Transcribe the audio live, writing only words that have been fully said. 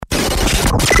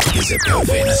Zip Code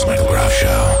Famous Michael Groff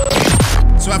Show.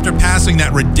 So after passing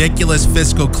that ridiculous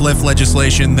fiscal cliff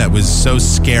legislation that was so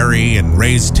scary and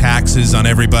raised taxes on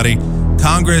everybody,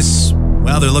 Congress,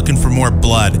 well, they're looking for more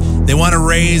blood. They want to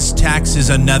raise taxes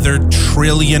another $1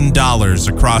 trillion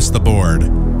across the board.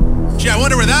 Gee, I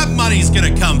wonder where that money's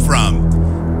going to come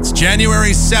from. It's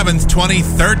January 7th,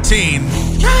 2013.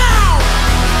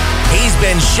 He's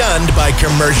been shunned by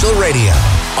commercial radio,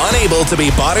 unable to be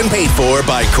bought and paid for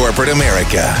by corporate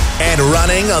America, and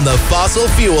running on the fossil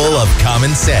fuel of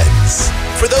common sense.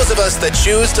 For those of us that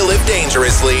choose to live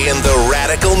dangerously in the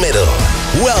radical middle,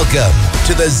 welcome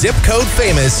to the Zip Code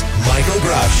Famous Michael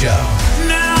Groff Show.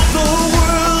 Now the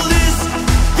world is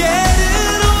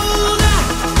getting older.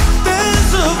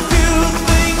 There's a few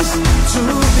things to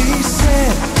be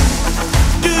said.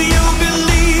 Do you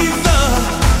believe the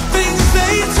things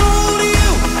they told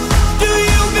you? Do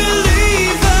you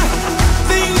believe the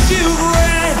things you've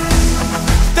read?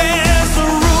 There's a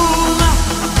rumor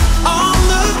on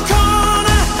the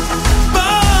corner,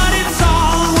 but it's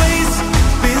always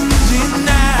been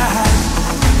denied.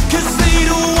 'Cause they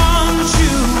don't want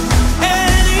you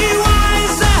any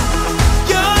wiser.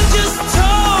 You're just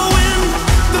towing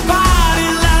the party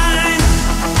line.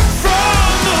 From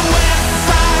the west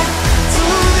side to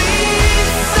the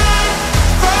east side,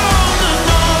 from the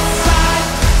north side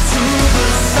to the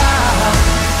south.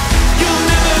 You'll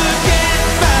never get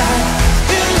back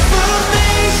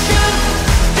information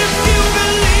if you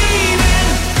believe in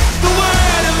the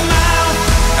word of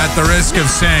mouth. At the risk of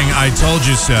saying, I told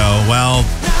you so, well,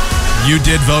 you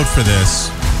did vote for this.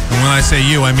 And when I say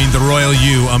you, I mean the royal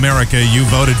you, America. You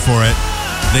voted for it.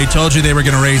 They told you they were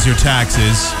going to raise your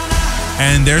taxes,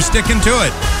 and they're sticking to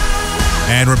it.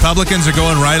 And Republicans are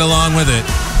going right along with it.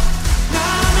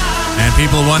 And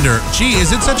people wonder, gee,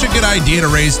 is it such a good idea to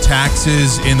raise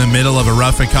taxes in the middle of a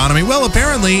rough economy? Well,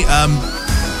 apparently, I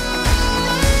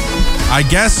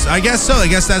guess so. I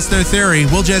guess that's their theory.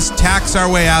 We'll just tax our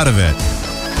way out of it.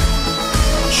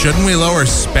 Shouldn't we lower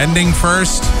spending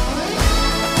first?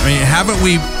 I mean, haven't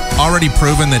we already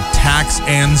proven that tax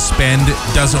and spend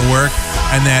doesn't work,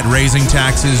 and that raising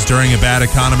taxes during a bad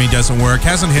economy doesn't work?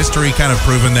 Hasn't history kind of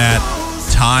proven that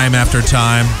time after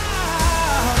time?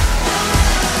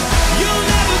 You'll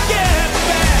never get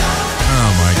back.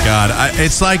 Oh my God.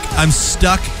 It's like I'm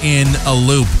stuck in a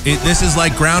loop. This is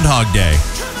like Groundhog Day.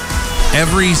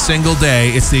 Every single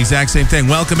day, it's the exact same thing.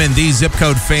 Welcome in the Zip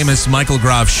Code Famous Michael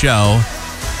Groff Show.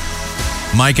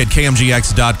 Mike at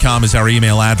KMGX.com is our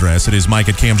email address. It is Mike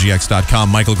at KMGX.com.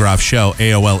 Michael Groff Show,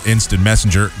 AOL Instant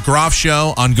Messenger. Groff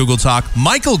Show on Google Talk.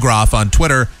 Michael Groff on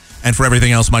Twitter. And for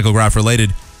everything else Michael Groff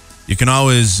related, you can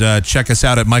always check us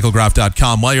out at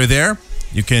michaelgroff.com. While you're there,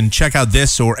 you can check out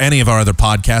this or any of our other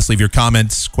podcasts. Leave your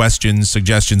comments, questions,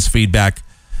 suggestions, feedback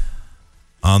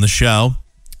on the show.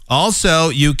 Also,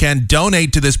 you can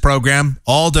donate to this program.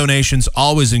 All donations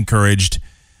always encouraged.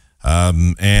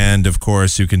 And, of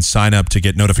course, you can sign up to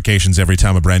get notifications every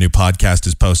time a brand new podcast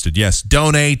is posted. Yes,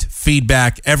 donate,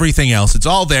 feedback, everything else. It's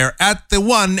all there at the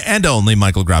one and only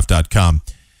michaelgroff.com.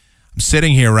 I'm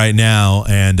sitting here right now,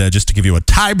 and just to give you a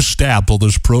timestamp of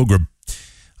this program,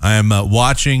 I am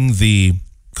watching the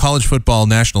college football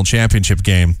national championship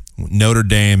game, Notre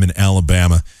Dame and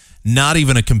Alabama. Not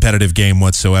even a competitive game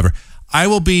whatsoever. I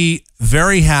will be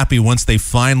very happy once they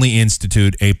finally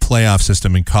institute a playoff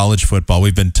system in college football.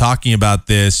 We've been talking about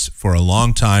this for a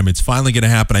long time. It's finally going to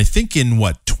happen. I think in,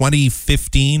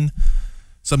 2015?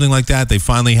 Something like that. They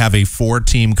finally have a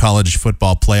 4-team college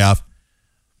football playoff.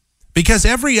 Because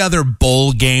every other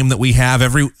bowl game that we have,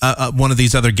 every one of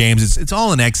these other games, it's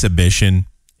all an exhibition.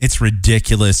 It's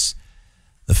ridiculous.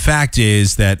 The fact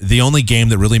is that the only game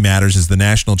that really matters is the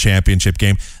national championship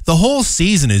game. The whole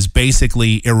season is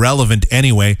basically irrelevant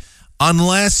anyway,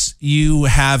 unless you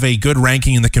have a good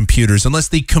ranking in the computers. Unless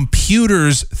the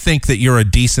computers think that you're a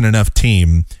decent enough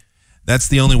team, that's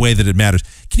the only way that it matters.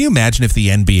 Can you imagine if the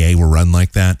NBA were run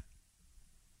like that?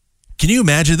 Can you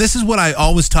imagine? This is what I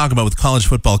always talk about with college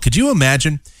football. Could you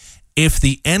imagine if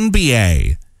the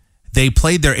NBA, they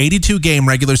played their 82-game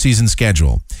regular season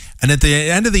schedule, and at the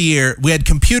end of the year, we had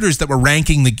computers that were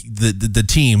ranking the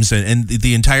teams and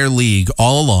the entire league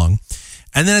all along.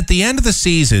 And then at the end of the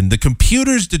season, the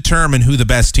computers determine who the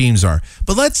best teams are.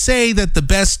 But let's say that the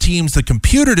best teams the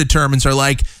computer determines are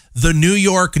like the New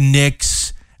York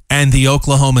Knicks and the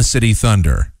Oklahoma City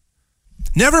Thunder.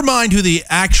 Never mind who the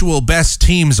actual best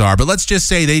teams are, but let's just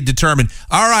say they determine,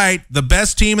 all right, the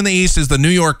best team in the East is the New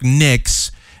York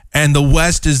Knicks, and the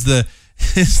West is the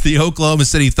Oklahoma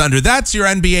City Thunder. That's your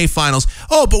NBA Finals.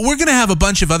 Oh, but we're going to have a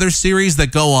bunch of other series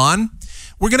that go on.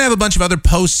 we're going to have a bunch of other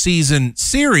postseason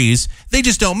series. They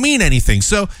just don't mean anything.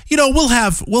 So, we'll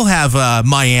have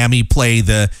Miami play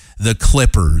the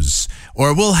Clippers,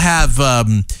 or we'll have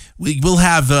the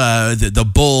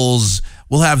Bulls.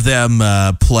 We'll have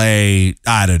them play,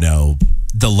 I don't know,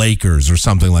 the Lakers or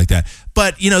something like that.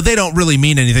 But, they don't really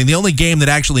mean anything. The only game that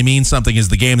actually means something is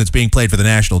the game that's being played for the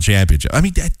national championship. I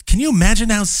mean, can you imagine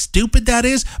how stupid that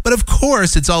is? But of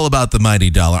course, it's all about the mighty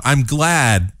dollar. I'm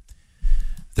glad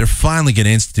they're finally going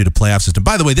to institute a playoff system.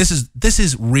 By the way, this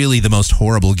is really the most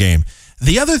horrible game.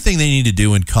 The other thing they need to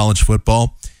do in college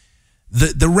football,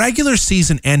 the regular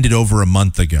season ended over a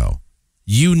month ago.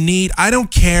 I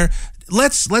don't care.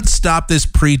 Let's stop this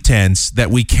pretense that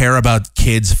we care about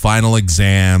kids' final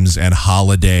exams and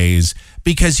holidays,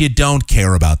 because you don't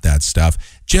care about that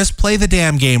stuff. Just play the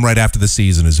damn game right after the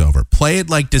season is over. Play it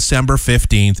like December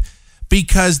 15th,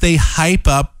 because they hype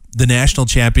up the national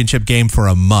championship game for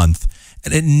a month,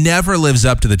 and it never lives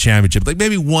up to the championship. Like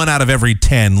maybe 1 out of every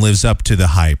 10 lives up to the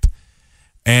hype.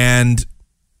 And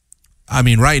I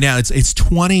mean, right now it's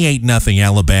 28-0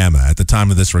 Alabama at the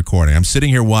time of this recording. I'm sitting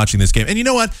here watching this game, and you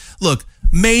know what? Look,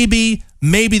 maybe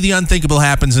the unthinkable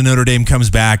happens and Notre Dame comes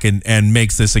back and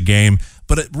makes this a game.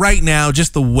 But right now,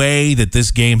 just the way that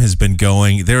this game has been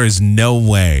going, there is no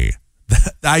way.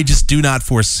 I just do not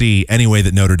foresee any way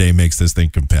that Notre Dame makes this thing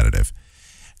competitive.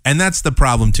 And that's the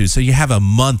problem, too. So you have a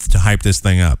month to hype this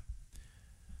thing up.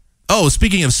 Oh,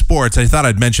 speaking of sports, I thought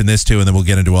I'd mention this, too, and then we'll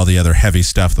get into all the other heavy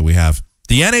stuff that we have.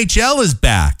 The NHL is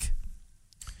back.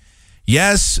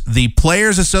 Yes, the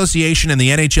Players Association and the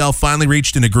NHL finally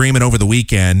reached an agreement over the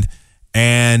weekend,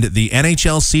 and the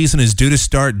NHL season is due to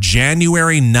start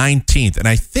January 19th, and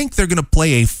I think they're going to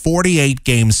play a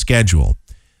 48-game schedule.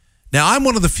 Now, I'm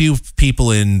one of the few people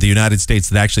in the United States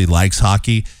that actually likes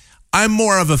hockey. I'm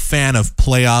more of a fan of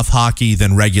playoff hockey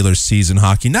than regular season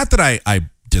hockey. Not that I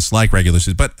dislike regular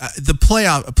season, but the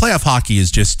playoff hockey is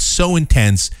just so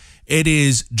intense. It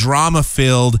is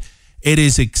drama-filled. It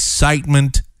is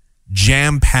excitement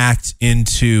jam-packed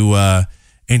into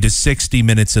 60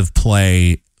 minutes of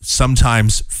play,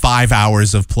 sometimes 5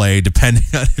 hours of play, depending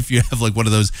on if you have like one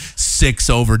of those 6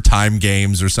 overtime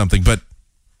games or something. But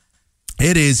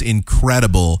it is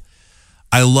incredible.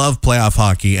 I love playoff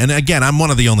hockey. And again, I'm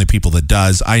one of the only people that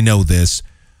does. I know this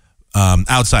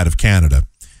outside of Canada.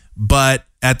 But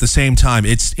at the same time,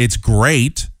 it's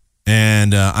great.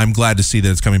 And I'm glad to see that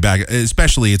it's coming back.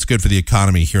 Especially, it's good for the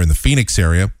economy here in the Phoenix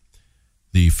area.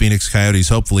 The Phoenix Coyotes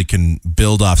hopefully can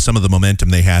build off some of the momentum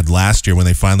they had last year when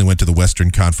they finally went to the Western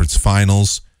Conference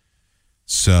Finals.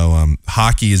 So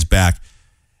hockey is back.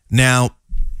 Now,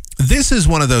 this is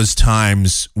one of those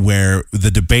times where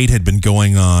the debate had been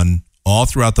going on all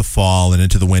throughout the fall and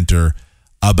into the winter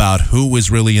about who was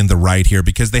really in the right here,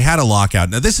 because they had a lockout.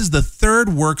 Now, this is the third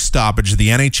work stoppage the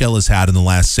NHL has had in the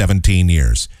last 17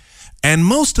 years. And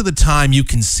most of the time, you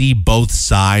can see both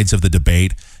sides of the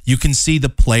debate. You can see the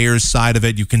players' side of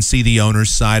it. You can see the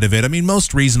owner's side of it. I mean,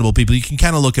 most reasonable people, you can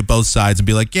kind of look at both sides and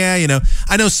be like, yeah,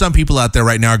 I know some people out there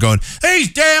right now are going,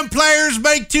 these damn players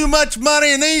make too much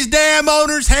money and these damn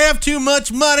owners have too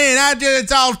much money and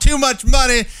it's all too much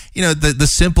money. The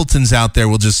simpletons out there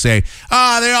will just say,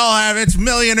 they all have, it's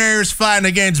millionaires fighting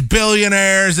against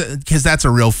billionaires, because that's a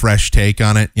real fresh take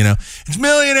on it. It's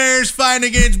millionaires fighting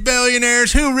against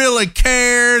billionaires. Who really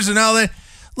cares and all that?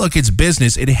 Look, it's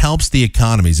business. It helps the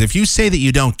economies. If you say that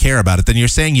you don't care about it, then you're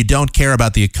saying you don't care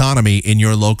about the economy in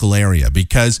your local area.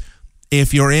 Because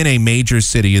if you're in a major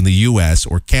city in the U.S.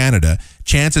 or Canada,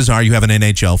 chances are you have an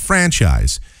NHL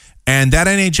franchise. And that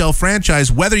NHL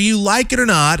franchise, whether you like it or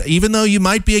not, even though you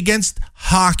might be against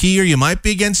hockey or you might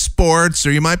be against sports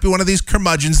or you might be one of these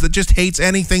curmudgeons that just hates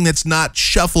anything that's not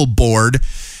shuffleboard,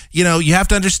 you have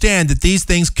to understand that these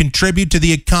things contribute to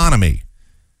the economy.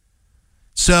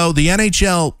 So the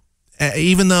NHL,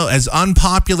 even though as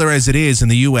unpopular as it is in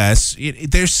the U.S.,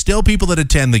 there's still people that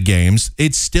attend the games.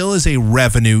 It still is a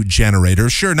revenue generator.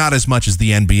 Sure, not as much as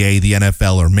the NBA, the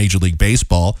NFL, or Major League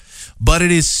Baseball, but it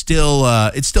is still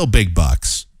it's still big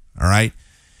bucks. All right.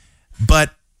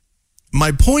 But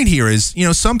my point here is,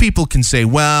 some people can say,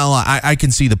 well, I can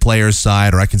see the player's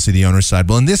side or I can see the owner's side.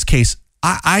 Well, in this case,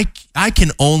 I can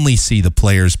only see the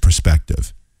player's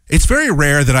perspective. It's very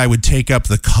rare that I would take up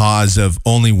the cause of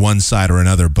only one side or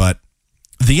another, but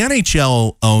the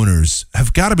NHL owners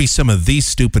have got to be some of the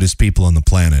stupidest people on the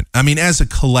planet. I mean, as a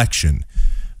collection,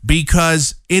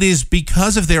 because it is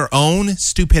because of their own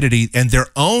stupidity and their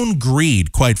own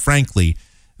greed, quite frankly,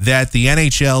 that the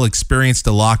NHL experienced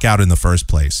a lockout in the first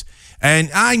place. And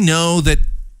I know that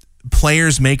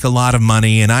players make a lot of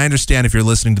money, and I understand if you're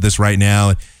listening to this right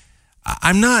now,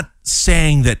 I'm not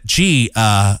saying that,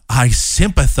 I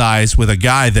sympathize with a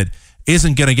guy that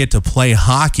isn't going to get to play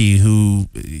hockey who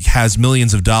has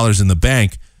millions of dollars in the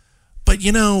bank. But,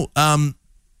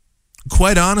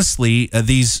 quite honestly,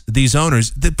 these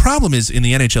owners, the problem is in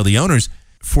the NHL, the owners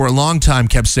for a long time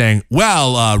kept saying,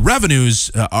 revenues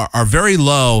are very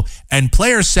low and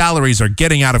player salaries are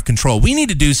getting out of control. We need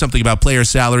to do something about player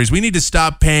salaries. We need to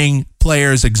stop paying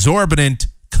players exorbitant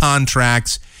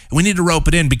contracts. We need to rope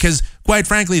it in because, quite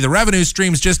frankly, the revenue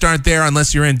streams just aren't there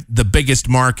unless you're in the biggest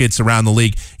markets around the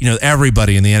league.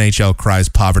 Everybody in the NHL cries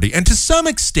poverty. And to some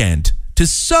extent,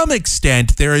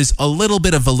 there is a little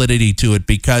bit of validity to it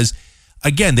because,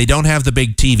 again, they don't have the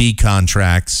big TV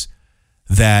contracts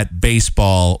that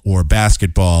baseball or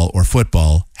basketball or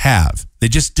football have. They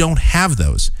just don't have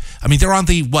those. I mean, they're on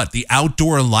the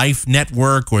Outdoor Life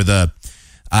Network or the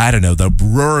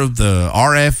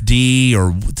RFD,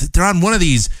 or they're on one of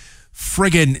these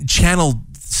friggin' channel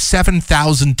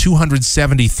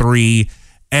 7,273,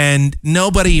 and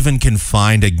nobody even can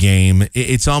find a game.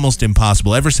 It's almost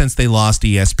impossible ever since they lost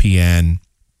ESPN.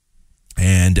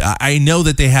 And I know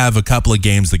that they have a couple of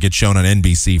games that get shown on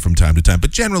NBC from time to time,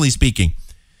 but generally speaking,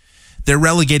 they're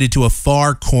relegated to a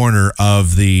far corner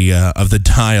of the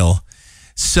dial.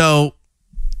 So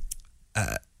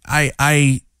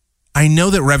I know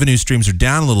that revenue streams are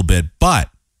down a little bit, but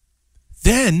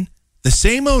then the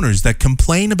same owners that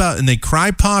complain about and they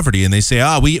cry poverty and they say,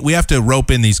 we have to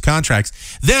rope in these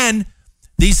contracts, then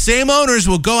these same owners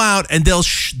will go out and they'll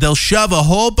shove a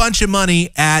whole bunch of money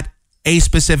at a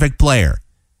specific player.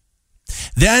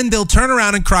 Then they'll turn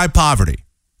around and cry poverty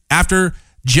after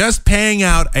just paying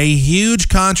out a huge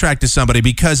contract to somebody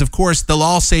because, of course, they'll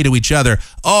all say to each other,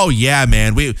 oh, yeah,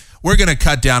 man, we're going to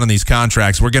cut down on these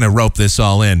contracts. We're going to rope this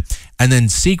all in. And then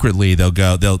secretly they'll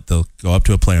go up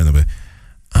to a player and they'll be,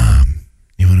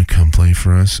 you want to come play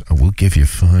for us? We'll give you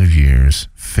 5 years,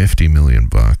 $50 million,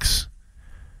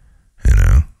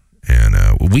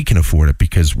 and we can afford it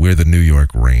because we're the New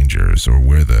York Rangers or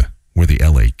we're the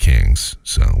LA Kings.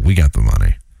 So we got the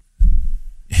money.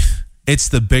 It's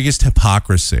the biggest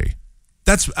hypocrisy.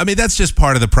 That's just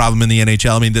part of the problem in the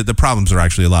NHL. I mean, the problems are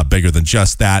actually a lot bigger than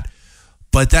just that.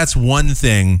 But that's one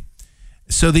thing.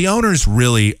 So the owners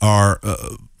really are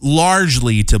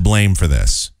largely to blame for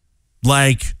this.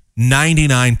 Like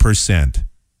 99%.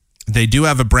 They do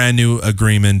have a brand new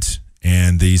agreement,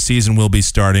 and the season will be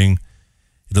starting.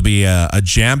 It'll be a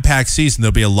jam-packed season.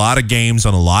 There'll be a lot of games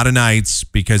on a lot of nights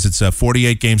because it's a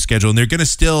 48-game schedule, and they're going to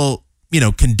still,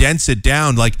 condense it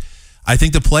down. Like, I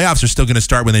think the playoffs are still going to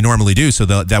start when they normally do, so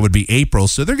that would be April.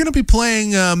 So they're going to be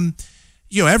playing,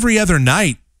 every other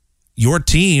night. Your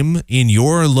team in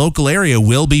your local area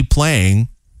will be playing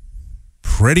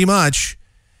pretty much,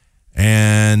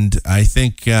 and I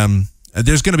think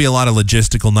there's going to be a lot of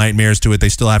logistical nightmares to it. They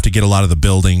still have to get a lot of the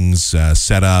buildings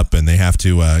set up, and they have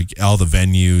to all the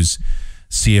venues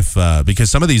see if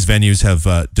because some of these venues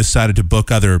have decided to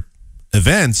book other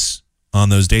events on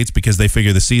those dates because they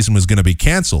figure the season was going to be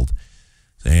canceled,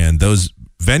 and those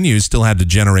venues still had to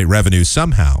generate revenue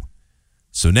somehow.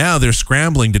 So now they're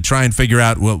scrambling to try and figure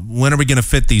out, well, when are we going to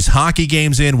fit these hockey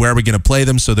games in? Where are we going to play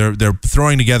them? So they're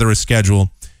throwing together a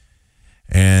schedule.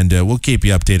 And we'll keep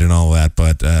you updated on all that.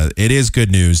 But it is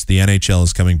good news. The NHL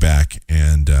is coming back.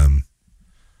 And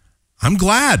I'm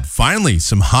glad. Finally,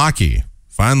 some hockey.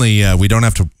 Finally, we don't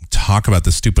have to talk about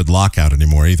the stupid lockout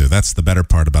anymore either. That's the better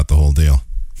part about the whole deal.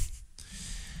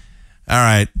 All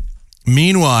right.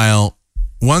 Meanwhile,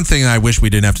 one thing I wish we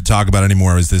didn't have to talk about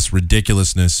anymore is this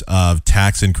ridiculousness of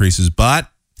tax increases. But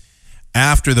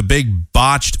after the big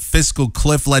botched fiscal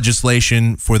cliff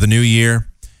legislation for the new year,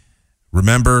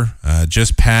 remember,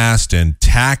 just passed, and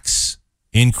tax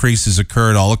increases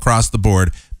occurred all across the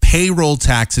board. Payroll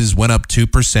taxes went up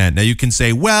 2%. Now, you can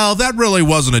say, well, that really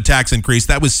wasn't a tax increase.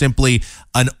 That was simply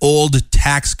an old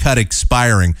tax cut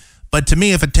expiring. But to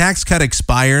me, if a tax cut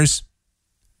expires,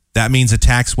 that means a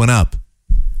tax went up.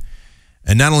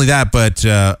 And not only that, but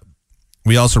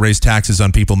we also raised taxes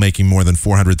on people making more than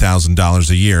 $400,000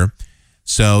 a year.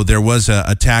 So there was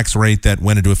a tax rate that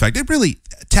went into effect.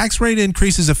 Tax rate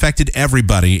increases affected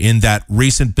everybody in that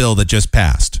recent bill that just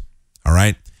passed. All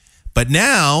right. But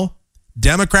now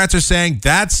Democrats are saying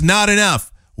that's not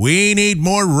enough. We need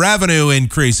more revenue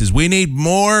increases. We need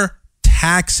more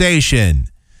taxation.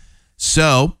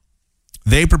 So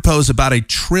they propose about $1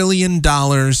 trillion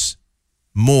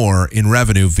more in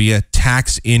revenue via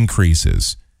tax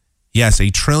increases. Yes,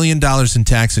 $1 trillion in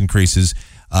tax increases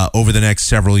over the next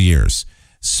several years.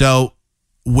 So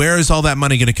where is all that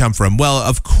money going to come from? Well,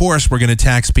 of course, we're going to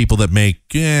tax people that make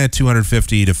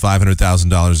 $250,000 to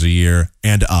 $500,000 a year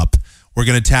and up. we're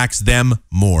going to tax them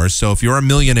more. So if you're a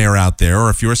millionaire out there, or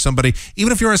if you're somebody,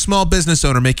 even if you're a small business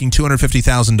owner making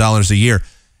 $250,000 a year,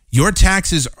 your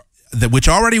taxes, which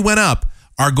already went up,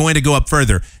 are going to go up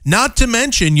further. Not to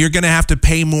mention, you're going to have to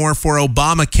pay more for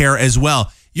Obamacare as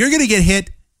well. You're going to get hit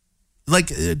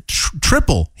like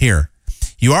triple here.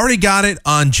 You already got it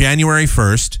on January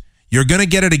 1st. You're going to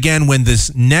get it again when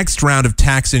this next round of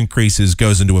tax increases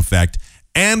goes into effect.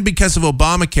 And because of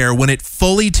Obamacare, when it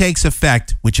fully takes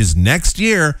effect, which is next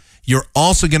year, you're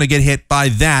also going to get hit by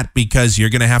that because you're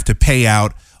going to have to pay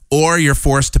out, or you're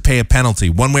forced to pay a penalty.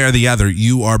 One way or the other,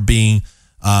 you are being,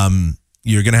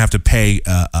 you're going to have to pay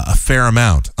a fair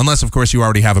amount. Unless, of course, you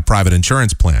already have a private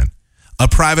insurance plan. A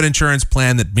private insurance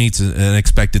plan that meets an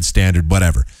expected standard,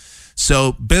 whatever.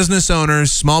 So business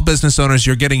owners, small business owners,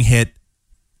 you're getting hit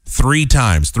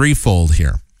threefold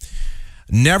here.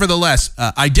 Nevertheless,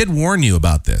 I did warn you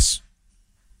about this.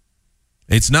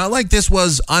 It's not like this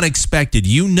was unexpected.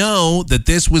 You know that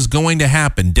this was going to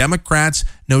happen. Democrats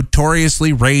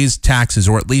notoriously raise taxes,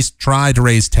 or at least try to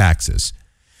raise taxes.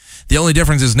 The only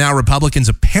difference is now Republicans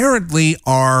apparently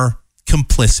are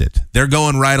complicit. They're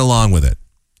going right along with it.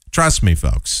 Trust me,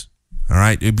 folks. All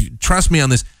right? Trust me on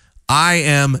this. I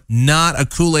am not a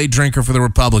Kool-Aid drinker for the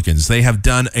Republicans. They have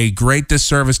done a great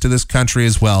disservice to this country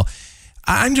as well.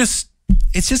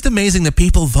 It's just amazing that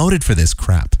people voted for this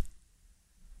crap.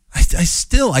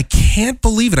 I can't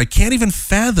believe it. I can't even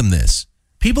fathom this.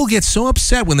 People get so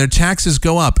upset when their taxes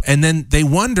go up, and then they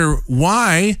wonder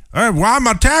why are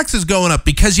my taxes going up?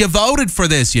 Because you voted for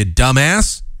this, you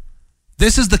dumbass.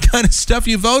 This is the kind of stuff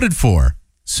you voted for.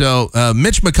 So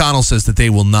Mitch McConnell says that they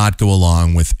will not go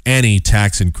along with any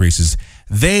tax increases.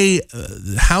 Senate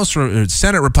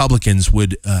Republicans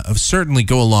would certainly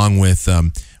go along with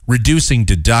reducing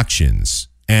deductions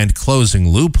and closing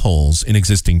loopholes in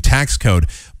existing tax code.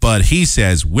 But he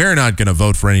says we're not going to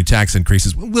vote for any tax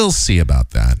increases. We'll see about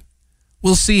that.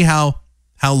 We'll see how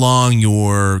long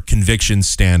your convictions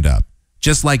stand up,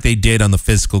 just like they did on the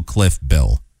fiscal cliff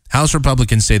bill. House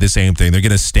Republicans say the same thing. They're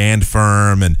going to stand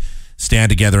firm and stand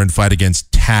together and fight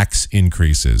against tax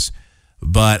increases.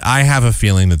 But I have a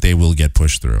feeling that they will get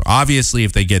pushed through. Obviously,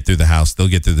 if they get through the House, they'll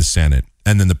get through the Senate,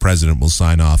 and then the president will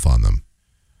sign off on them.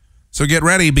 So get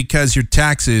ready, because your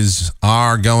taxes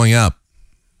are going up.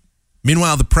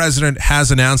 Meanwhile, the president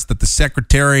has announced that the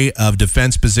Secretary of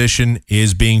Defense position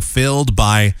is being filled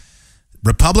by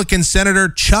Republican Senator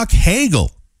Chuck Hagel.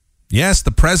 Yes,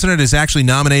 the president is actually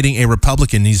nominating a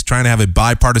Republican. He's trying to have a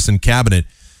bipartisan cabinet.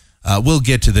 We'll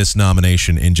get to this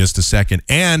nomination in just a second.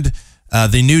 And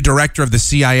the new director of the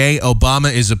CIA,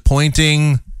 Obama, is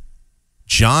appointing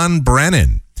John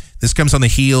Brennan. This comes on the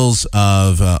heels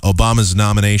of Obama's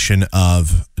nomination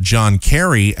of John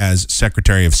Kerry as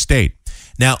Secretary of State.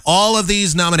 Now, all of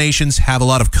these nominations have a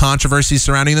lot of controversy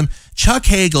surrounding them. Chuck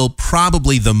Hagel,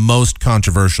 probably the most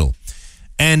controversial.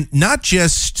 And not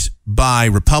just by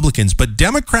Republicans, but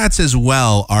Democrats as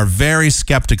well are very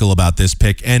skeptical about this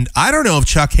pick. And I don't know if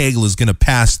Chuck Hagel is going to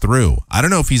pass through. I don't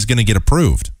know if he's going to get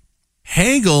approved.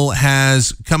 Hagel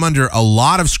has come under a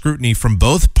lot of scrutiny from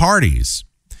both parties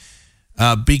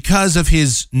because of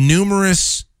his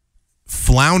numerous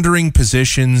floundering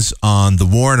positions on the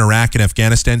war in Iraq and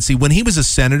Afghanistan. See, when he was a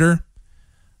senator,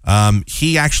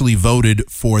 he actually voted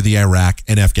for the Iraq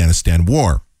and Afghanistan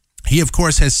war. He, of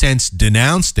course, has since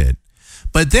denounced it.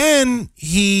 But then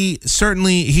he's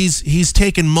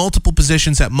taken multiple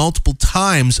positions at multiple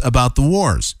times about the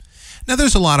wars. Now,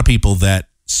 there's a lot of people that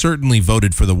certainly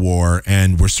voted for the war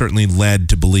and were certainly led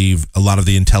to believe a lot of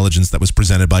the intelligence that was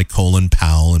presented by Colin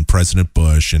Powell and President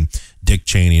Bush and Dick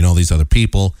Cheney and all these other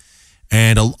people.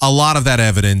 And a lot of that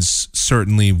evidence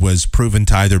certainly was proven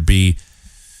to either be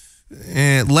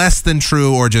less than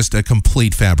true or just a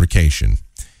complete fabrication.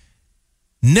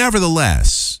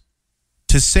 Nevertheless,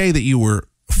 to say that you were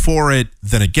for it,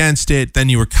 then against it, then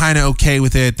you were kind of okay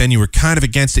with it, then you were kind of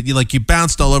against it, you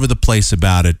bounced all over the place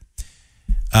about it,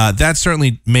 that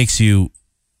certainly makes you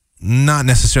not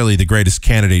necessarily the greatest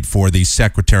candidate for the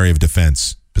Secretary of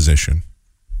Defense position.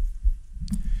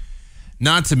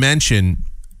 Not to mention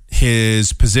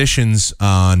his positions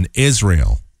on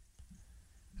Israel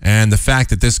and the fact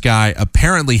that this guy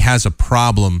apparently has a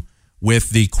problem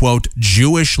with the, quote,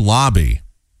 Jewish lobby.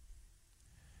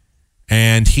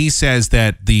 And he says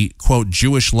that the, quote,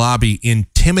 Jewish lobby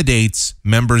intimidates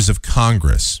members of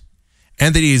Congress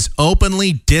and that he's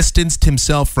openly distanced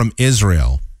himself from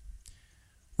Israel,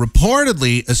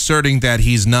 reportedly asserting that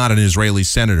he's not an Israeli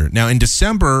senator. Now, in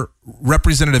December,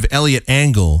 Representative Elliot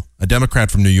Engel, a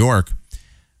Democrat from New York,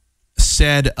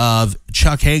 said of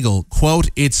Chuck Hagel, quote,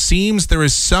 "It seems there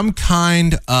is some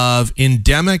kind of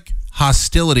endemic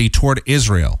hostility toward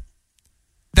Israel."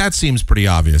 that seems pretty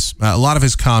obvious. A lot of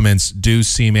his comments do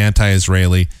seem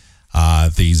anti-Israeli,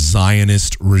 the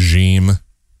Zionist regime.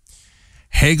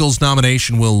 Hagel's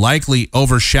nomination will likely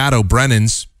overshadow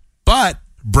Brennan's, but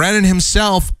Brennan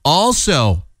himself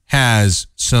also has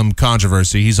some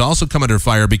controversy. He's also come under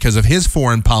fire because of his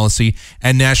foreign policy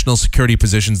and national security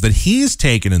positions that he's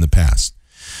taken in the past.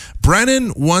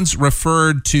 Brennan once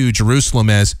referred to Jerusalem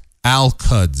as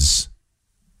Al-Quds,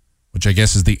 which I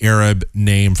guess is the Arab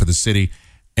name for the city,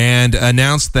 and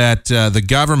announced that the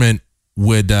government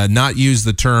would not use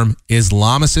the term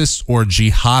Islamicists or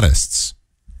jihadists.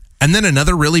 And then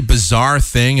another really bizarre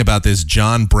thing about this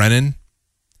John Brennan.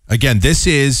 Again, this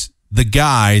is the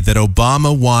guy that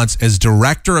Obama wants as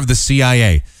director of the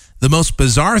CIA. The most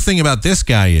bizarre thing about this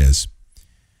guy is,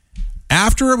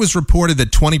 after it was reported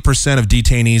that 20% of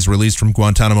detainees released from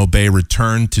Guantanamo Bay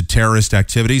returned to terrorist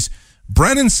activities,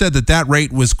 Brennan said that that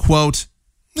rate was, quote,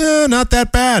 not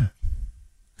that bad.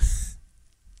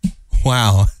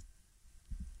 Wow.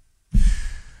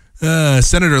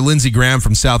 Senator Lindsey Graham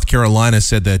from South Carolina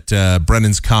said that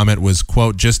Brennan's comment was,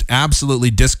 quote, just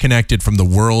absolutely disconnected from the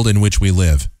world in which we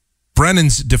live.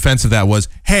 Brennan's defense of that was,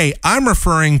 hey, I'm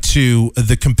referring to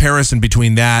the comparison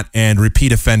between that and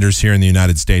repeat offenders here in the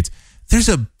United States. There's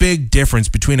a big difference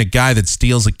between a guy that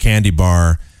steals a candy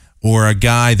bar or a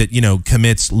guy that,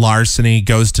 commits larceny,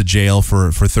 goes to jail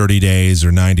for 30 days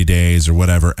or 90 days or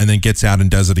whatever, and then gets out and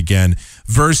does it again,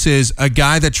 versus a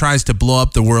guy that tries to blow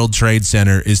up the World Trade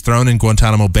Center, is thrown in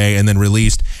Guantanamo Bay and then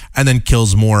released, and then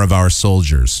kills more of our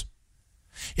soldiers.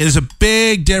 There's a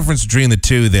big difference between the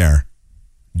two there,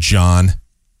 John.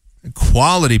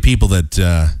 Quality people that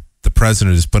the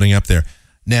president is putting up there.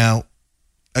 Now,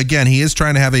 again, he is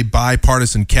trying to have a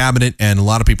bipartisan cabinet, and a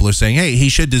lot of people are saying, hey, he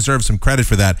should deserve some credit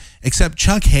for that, except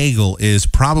Chuck Hagel is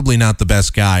probably not the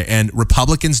best guy, and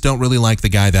Republicans don't really like the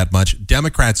guy that much.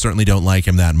 Democrats certainly don't like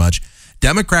him that much.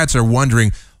 Democrats are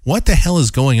wondering, what the hell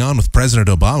is going on with President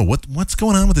Obama? What's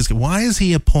going on with this guy? Why is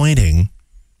he appointing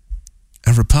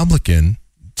a Republican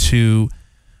to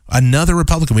another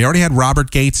Republican? We already had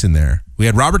Robert Gates in there. We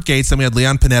had Robert Gates, then we had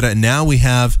Leon Panetta, and now we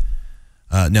have...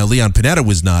 now, Leon Panetta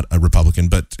was not a Republican,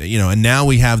 but, and now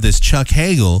we have this Chuck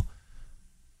Hagel.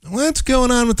 What's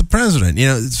going on with the president?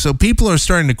 So people are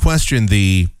starting to question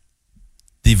the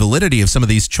validity of some of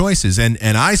these choices, and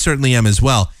I certainly am as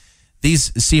well.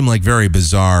 These seem like very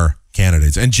bizarre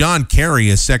candidates. And John Kerry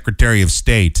as Secretary of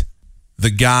State, the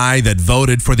guy that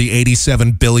voted for the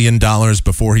 $87 billion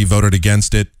before he voted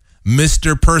against it,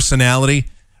 Mr. Personality.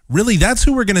 Really, that's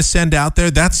who we're going to send out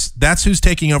there? That's who's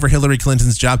taking over Hillary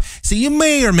Clinton's job? See, you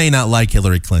may or may not like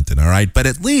Hillary Clinton, all right? But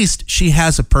at least she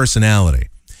has a personality.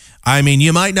 I mean,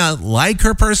 you might not like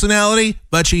her personality,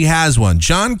 but she has one.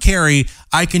 John Kerry,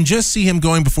 I can just see him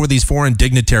going before these foreign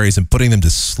dignitaries and putting them to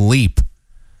sleep.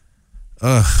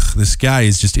 Ugh, this guy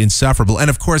is just insufferable. And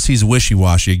of course, he's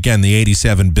wishy-washy. Again, the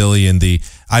 $87 billion,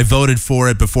 I voted for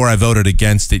it before I voted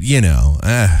against it,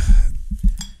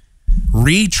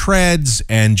 retreads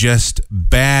and just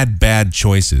bad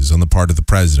choices on the part of the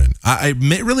president.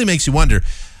 It really makes you wonder.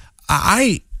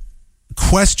 I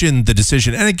question the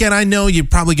decision. And again, I know you're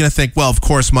probably going to think, well, of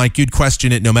course, Mike, you'd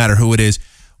question it no matter who it is.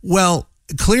 Well,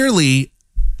 clearly,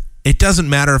 it doesn't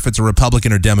matter if it's a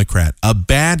Republican or Democrat. A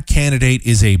bad candidate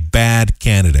is a bad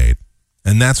candidate.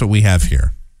 And that's what we have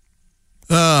here.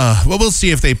 Well, we'll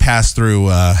see if they pass through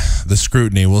the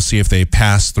scrutiny. We'll see if they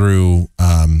pass through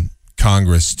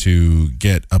Congress to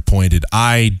get appointed.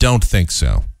 I don't think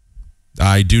so.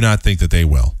 I do not think that they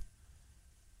will.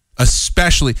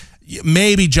 Especially,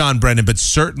 maybe John Brennan, but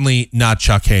certainly not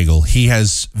Chuck Hagel. He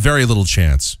has very little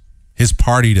chance. His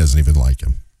party doesn't even like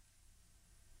him.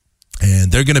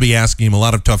 And they're going to be asking him a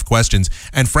lot of tough questions.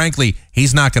 And frankly,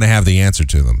 he's not going to have the answer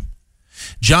to them.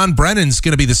 John Brennan's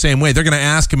going to be the same way. They're going to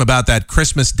ask him about that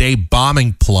Christmas Day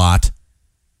bombing plot.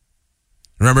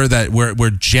 Remember that where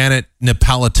Janet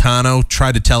Napolitano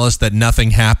tried to tell us that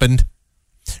nothing happened?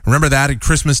 Remember that at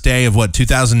Christmas Day of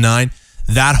 2009?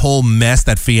 That whole mess,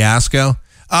 that fiasco?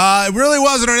 It really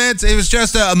wasn't it was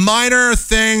just a minor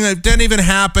thing that didn't even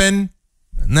happen.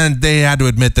 And then they had to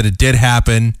admit that it did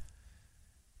happen.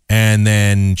 And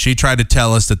then she tried to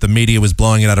tell us that the media was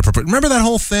blowing it out of proportion. Remember that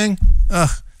whole thing?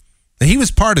 He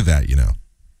was part of that,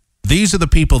 These are the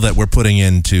people that we're putting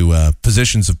into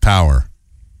positions of power.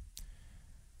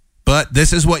 But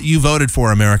this is what you voted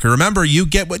for, America. Remember, you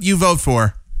get what you vote for.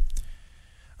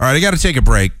 All right, I got to take a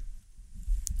break.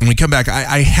 When we come back,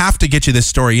 I have to get you this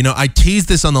story. I teased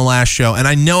this on the last show, and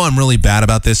I know I'm really bad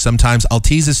about this. Sometimes I'll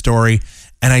tease a story,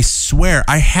 and I swear,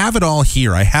 I have it all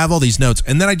here. I have all these notes,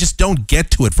 and then I just don't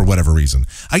get to it for whatever reason.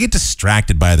 I get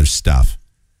distracted by other stuff.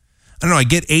 don't know, I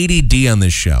get ADD on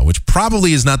this show, which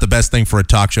probably is not the best thing for a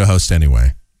talk show host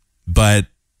anyway. But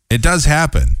it does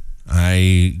happen.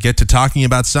 I get to talking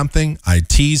about something. I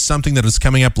tease something that is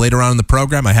coming up later on in the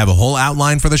program. I have a whole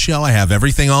outline for the show. I have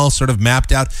everything all sort of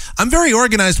mapped out. I'm very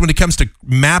organized when it comes to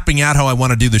mapping out how I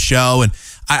want to do the show. And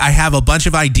I have a bunch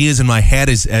of ideas in my head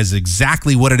as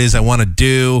exactly what it is I want to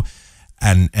do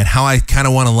and how I kind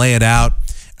of want to lay it out.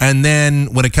 And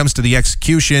then when it comes to the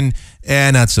execution,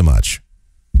 not so much.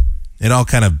 It all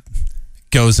kind of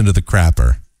goes into the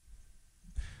crapper.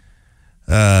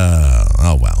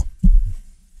 Oh, well.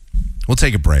 We'll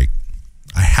take a break.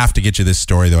 I have to get you this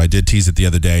story, though. I did tease it the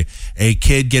other day. A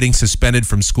kid getting suspended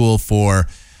from school for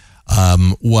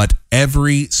what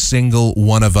every single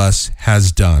one of us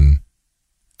has done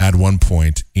at one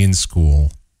point in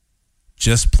school.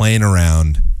 Just playing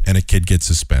around, and a kid gets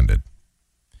suspended.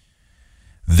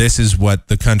 This is what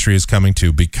the country is coming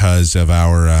to because of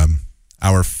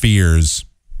our fears.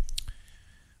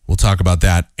 We'll talk about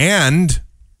that. And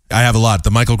I have a lot.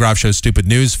 The Michael Groff Show Stupid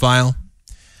News File.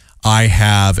 I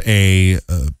have a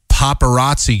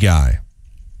paparazzi guy.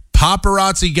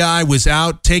 Paparazzi guy was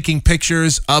out taking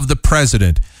pictures of the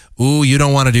president. Ooh, you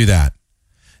don't want to do that.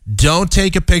 Don't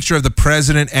take a picture of the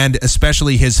president and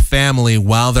especially his family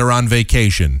while they're on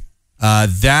vacation.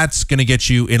 That's going to get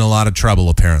you in a lot of trouble,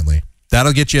 apparently.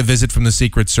 That'll get you a visit from the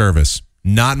Secret Service.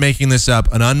 Not making this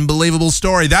up. An unbelievable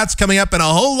story. That's coming up and a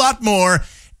whole lot more.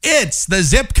 It's the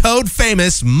Zip Code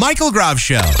famous Michael Groff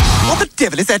Show. What the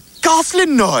devil is that ghastly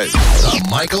noise? The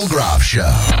Michael Groff Show.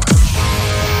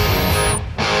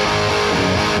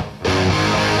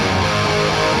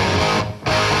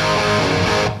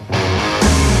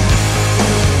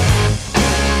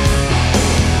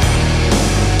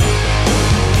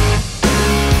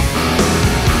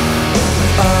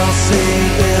 I'll say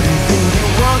anything you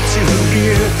want to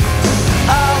hear.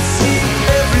 I'll see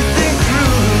everything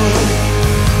through.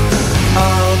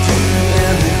 I'll do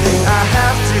anything I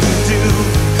have to do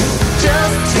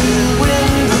just to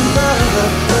win the love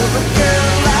of a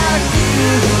girl like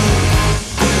you.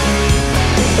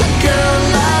 A girl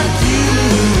like you.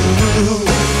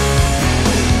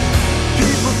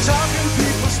 People talking,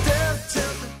 people stare,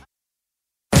 telling.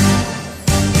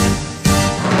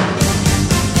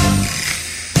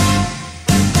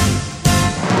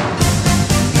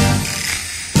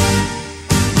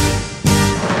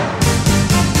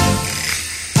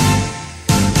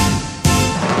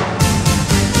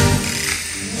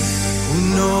 Who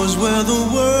knows where the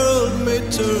world may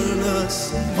turn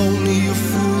us? Only a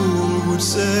fool would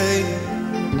say.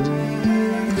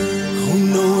 Who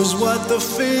knows what the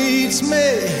fates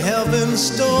may have in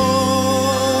store?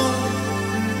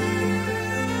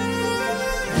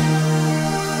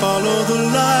 Follow the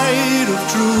light of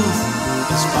truth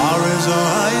as far as our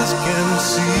eyes can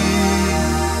see.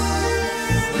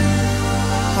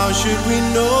 How should we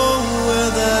know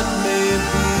where that may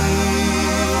be?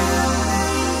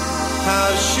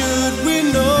 How should we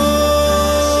know?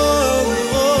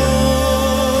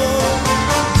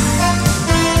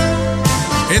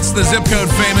 It's the Zip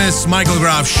Code famous Michael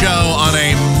Groff Show on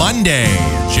a Monday,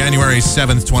 January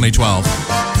 7th, 2012.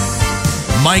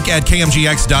 Mike at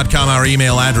KMGX.com, our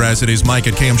email address. It is Mike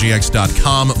at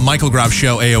KMGX.com. Michael Groff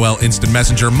Show, AOL Instant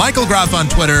Messenger. Michael Groff on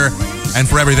Twitter. And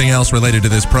for everything else related to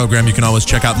this program, you can always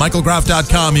check out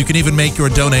michaelgroff.com. You can even make your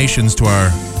donations to our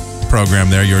program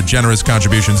there, your generous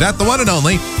contributions at the one and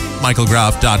only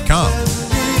michaelgroff.com.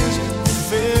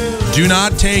 Do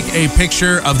not take a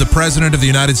picture of the President of the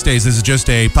United States. This is just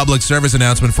a public service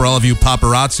announcement for all of you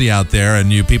paparazzi out there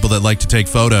and you people that like to take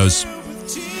photos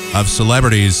of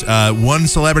celebrities. One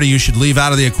celebrity you should leave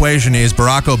out of the equation is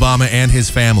Barack Obama and his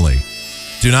family.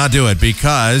 Do not do it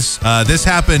because this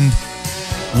happened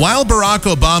while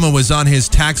Barack Obama was on his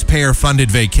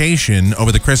taxpayer-funded vacation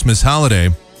over the Christmas holiday.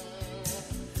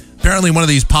 Apparently one of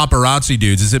these paparazzi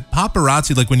dudes, is it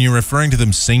paparazzi like when you're referring to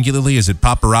them singularly? Is it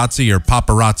paparazzi or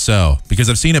paparazzo? Because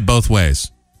I've seen it both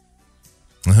ways.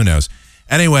 Well, who knows?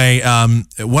 Anyway,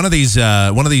 one of these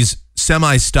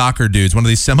semi-stalker dudes, one of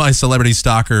these semi-celebrity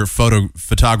stalker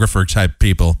photographer type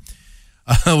people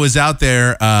was out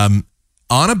there on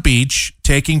a beach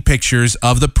taking pictures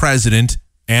of the president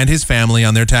and his family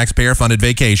on their taxpayer-funded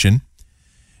vacation.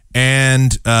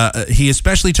 And he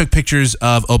especially took pictures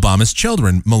of Obama's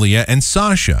children, Malia and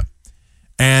Sasha.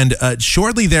 And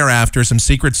shortly thereafter, some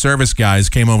Secret Service guys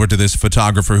came over to this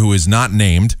photographer who is not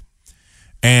named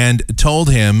and told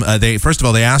him, first of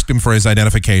all, they asked him for his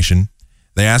identification.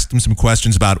 They asked him some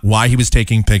questions about why he was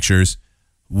taking pictures.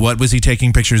 What was he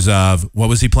taking pictures of? What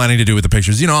was he planning to do with the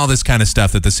pictures? You know, all this kind of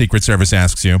stuff that the Secret Service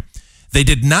asks you. They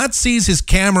did not seize his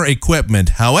camera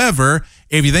equipment. However,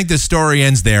 if you think the story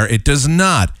ends there, it does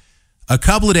not. A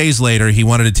couple of days later, he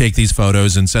wanted to take these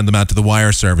photos and send them out to the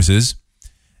wire services,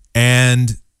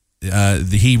 and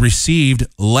he received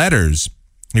letters.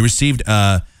 He received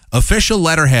official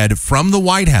letterhead from the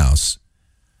White House,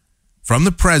 from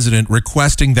the president,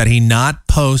 requesting that he not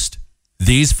post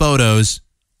these photos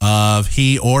of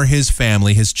he or his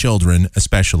family, his children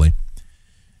especially,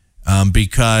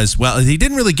 because, well, he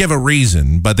didn't really give a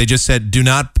reason, but they just said, do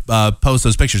not post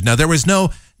those pictures. Now, there was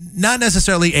not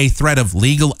necessarily a threat of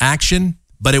legal action,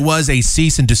 but it was a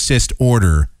cease and desist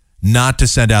order not to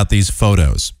send out these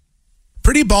photos.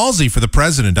 Pretty ballsy for the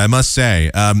president, I must say.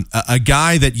 A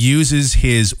guy that uses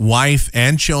his wife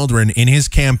and children in his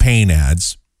campaign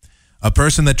ads, a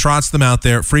person that trots them out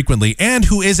there frequently, and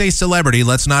who is a celebrity,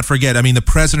 let's not forget. I mean, the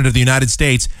president of the United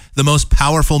States, the most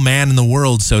powerful man in the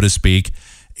world, so to speak,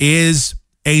 is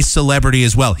a celebrity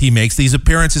as well. He makes these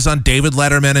appearances on David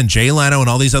Letterman and Jay Leno and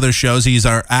all these other shows. He's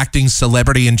our acting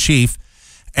celebrity in chief.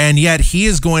 And yet he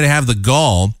is going to have the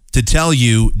gall to tell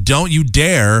you, don't you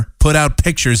dare put out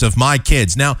pictures of my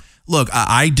kids. Now, look,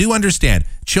 I do understand.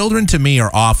 Children to me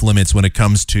are off limits when it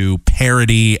comes to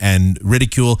parody and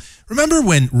ridicule. Remember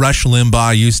when Rush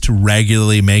Limbaugh used to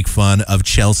regularly make fun of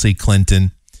Chelsea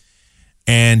Clinton?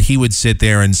 And he would sit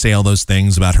there and say all those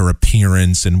things about her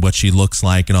appearance and what she looks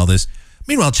like and all this.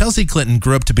 Meanwhile, Chelsea Clinton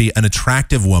grew up to be an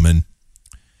attractive woman.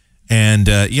 And,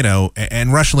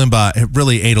 and Rush Limbaugh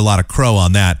really ate a lot of crow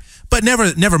on that. But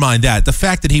never mind that. The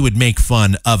fact that he would make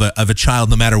fun of a child,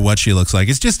 no matter what she looks like,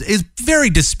 is very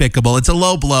despicable. It's a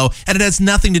low blow, and it has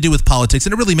nothing to do with politics.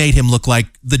 And it really made him look like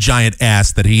the giant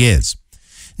ass that he is.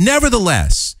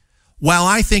 Nevertheless, while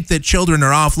I think that children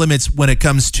are off limits when it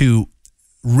comes to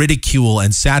ridicule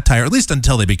and satire, at least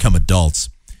until they become adults,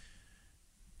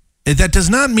 that does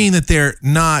not mean that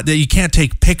that you can't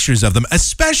take pictures of them,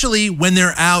 especially when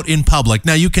they're out in public.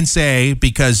 Now, you can say,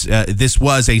 because this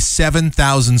was a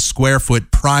 7,000 square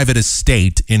foot private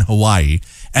estate in Hawaii,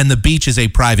 and the beach is a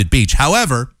private beach.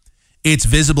 However, it's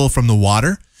visible from the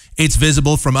water. It's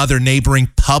visible from other neighboring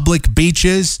public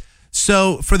beaches.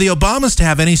 So for the Obamas to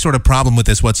have any sort of problem with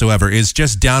this whatsoever is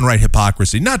just downright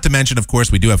hypocrisy. Not to mention, of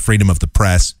course, we do have freedom of the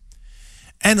press.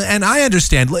 And I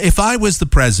understand, if I was the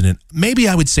president, maybe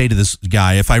I would say to this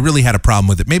guy, if I really had a problem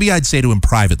with it, maybe I'd say to him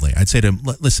privately, I'd say to him,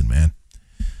 listen, man,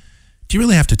 do you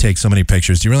really have to take so many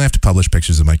pictures? Do you really have to publish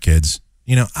pictures of my kids?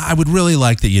 I would really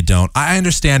like that you don't. I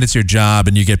understand it's your job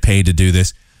and you get paid to do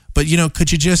this, but,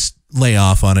 could you just lay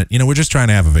off on it? We're just trying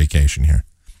to have a vacation here.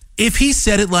 If he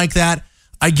said it like that,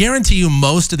 I guarantee you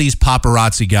most of these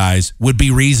paparazzi guys would be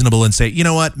reasonable and say, you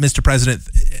know what, Mr. President,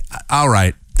 all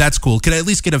right. That's cool. Could I at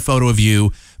least get a photo of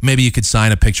you? Maybe you could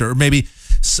sign a picture, or maybe,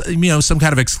 some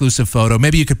kind of exclusive photo.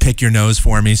 Maybe you could pick your nose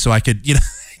for me so I could, get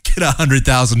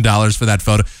 $100,000 for that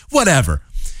photo. Whatever.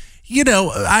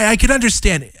 I could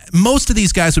understand. Most of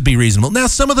these guys would be reasonable. Now,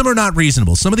 some of them are not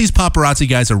reasonable. Some of these paparazzi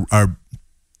guys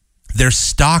they're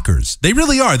stalkers. They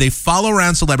really are. They follow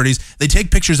around celebrities. They take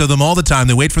pictures of them all the time.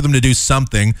 They wait for them to do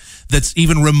something that's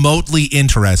even remotely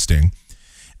interesting.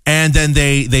 And then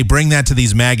they bring that to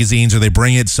these magazines, or they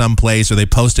bring it someplace, or they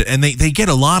post it, and they get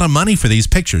a lot of money for these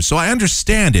pictures. So I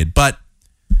understand it, but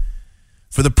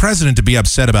for the president to be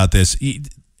upset about this,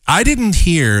 I didn't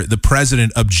hear the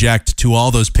president object to all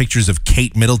those pictures of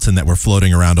Kate Middleton that were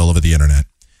floating around all over the internet.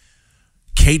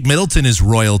 Kate Middleton is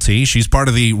royalty. She's part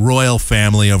of the royal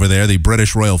family over there, the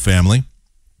British royal family.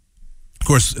 Of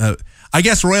course, I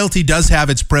guess royalty does have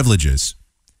its privileges.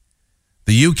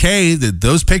 The UK,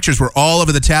 those pictures were all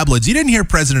over the tabloids. You didn't hear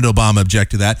President Obama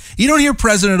object to that. You don't hear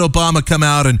President Obama come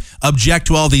out and object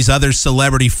to all these other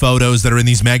celebrity photos that are in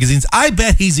these magazines. I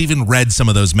bet he's even read some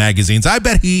of those magazines. I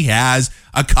bet he has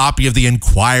a copy of the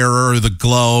Inquirer or the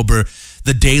Globe or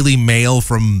the Daily Mail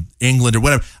from England or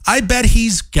whatever. I bet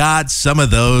he's got some of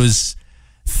those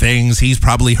things. He's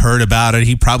probably heard about it.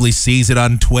 He probably sees it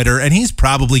on Twitter, and he's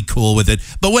probably cool with it.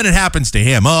 But when it happens to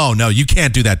him, oh, no, you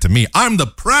can't do that to me. I'm the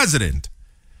president.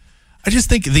 I just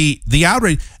think the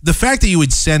outrage, the fact that you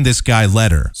would send this guy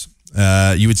letters,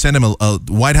 you would send him a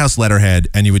White House letterhead,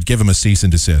 and you would give him a cease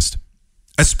and desist,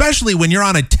 especially when you're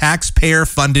on a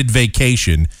taxpayer-funded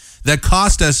vacation that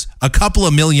cost us a couple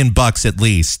of $1 million at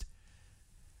least,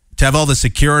 to have all the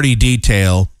security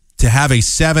detail, to have a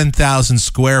 7,000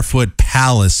 square foot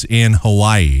palace in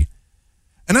Hawaii.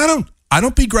 And I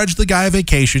don't begrudge the guy a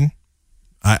vacation.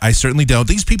 I certainly don't.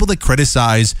 These people that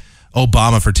criticize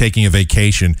Obama for taking a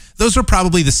vacation, those are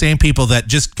probably the same people that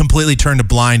just completely turned a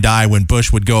blind eye when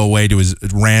Bush would go away to his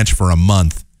ranch for a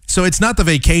month. So it's not the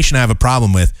vacation I have a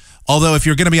problem with. Although if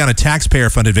you're going to be on a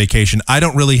taxpayer-funded vacation, I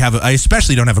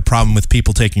especially don't have a problem with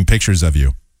people taking pictures of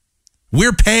you.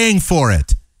 We're paying for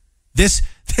it. This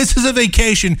is a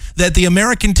vacation that the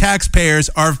American taxpayers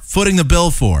are footing the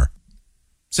bill for.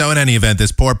 So in any event,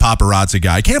 this poor paparazzi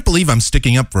guy, I can't believe I'm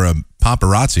sticking up for a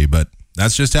paparazzi, but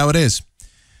that's just how it is.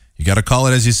 You got to call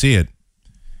it as you see it.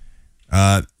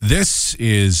 This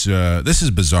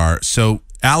is bizarre. So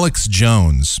Alex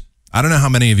Jones, I don't know how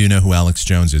many of you know who Alex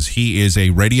Jones is. He is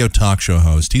a radio talk show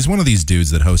host. He's one of these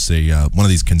dudes that hosts one of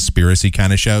these conspiracy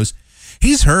kind of shows.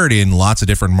 He's heard in lots of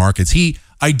different markets. He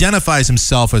identifies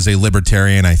himself as a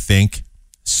libertarian, I think,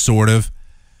 sort of.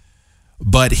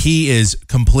 But he is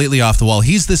completely off the wall.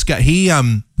 He's this guy. He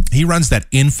runs that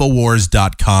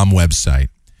Infowars.com website.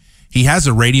 He has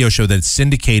a radio show that's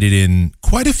syndicated in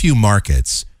quite a few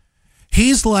markets.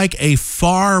 He's like a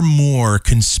far more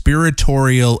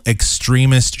conspiratorial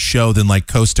extremist show than like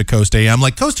Coast to Coast AM.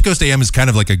 Like Coast to Coast AM is kind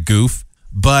of like a goof,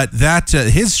 but that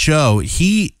his show,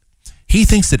 he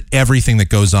thinks that everything that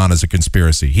goes on is a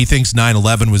conspiracy. He thinks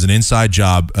 9/11 was an inside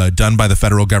job done by the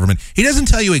federal government. He doesn't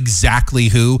tell you exactly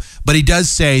who, but he does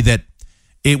say that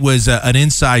it was an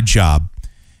inside job.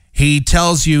 He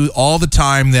tells you all the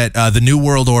time that the New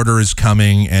World Order is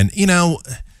coming, and you know,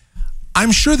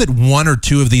 I'm sure that one or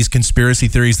two of these conspiracy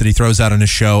theories that he throws out on his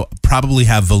show probably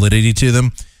have validity to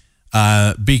them,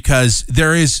 because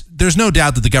there's no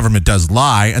doubt that the government does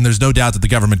lie, and there's no doubt that the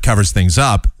government covers things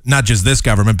up, not just this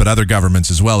government, but other governments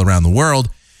as well around the world.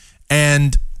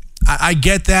 And I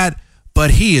get that,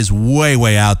 but he is way,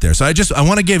 way out there. So I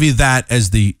want to give you that as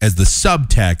the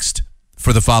subtext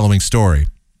for the following story.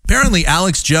 Apparently,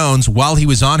 Alex Jones, while he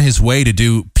was on his way to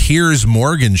do Piers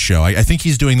Morgan's show, I think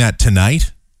he's doing that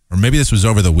tonight. Or maybe this was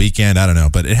over the weekend. I don't know.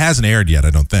 But it hasn't aired yet,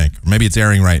 I don't think. Or maybe it's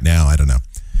airing right now. I don't know.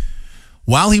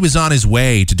 While he was on his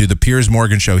way to do the Piers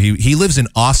Morgan show, he lives in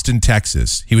Austin,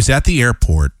 Texas. He was at the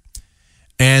airport,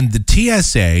 and the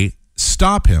TSA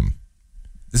stopped him.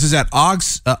 This is at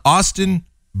Austin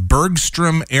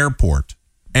Bergstrom Airport.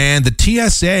 And the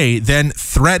TSA then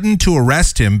threatened to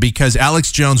arrest him because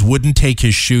Alex Jones wouldn't take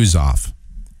his shoes off.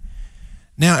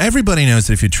 Now, everybody knows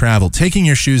that if you travel, taking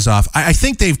your shoes off, I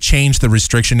think they've changed the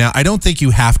restriction now. I don't think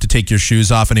you have to take your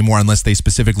shoes off anymore unless they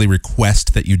specifically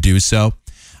request that you do so.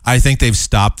 I think they've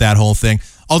stopped that whole thing.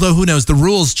 Although, who knows, the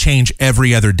rules change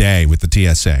every other day with the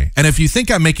TSA. And if you think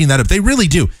I'm making that up, they really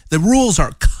do. The rules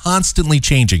are constantly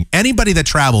changing. Anybody that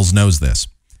travels knows this.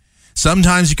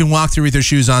 Sometimes you can walk through with your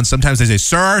shoes on. Sometimes they say,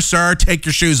 sir, take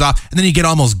your shoes off. And then you get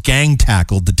almost gang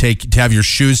tackled to have your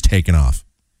shoes taken off.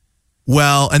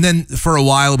 Well, and then for a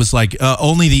while it was like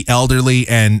only the elderly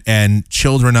and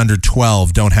children under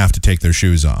 12 don't have to take their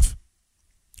shoes off.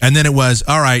 And then it was,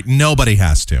 all right, nobody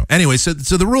has to. Anyway, so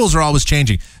the rules are always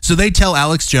changing. So they tell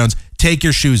Alex Jones, take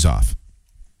your shoes off.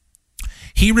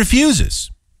 He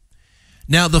refuses.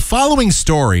 Now, the following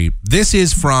story, this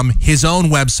is from his own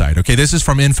website. Okay, this is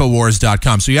from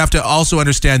Infowars.com. So you have to also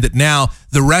understand that now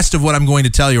the rest of what I'm going to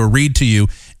tell you or read to you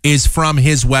is from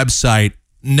his website,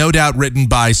 no doubt written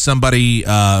by somebody,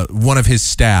 one of his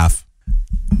staff.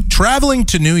 Traveling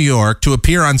to New York to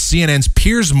appear on CNN's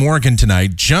Piers Morgan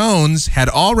tonight, Jones had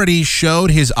already showed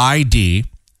his ID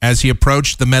as he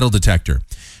approached the metal detector.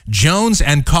 Jones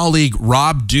and colleague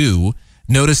Rob Dew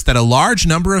noticed that a large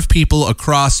number of people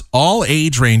across all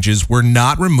age ranges were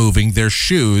not removing their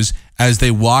shoes as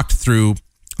they walked through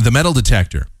the metal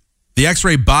detector. The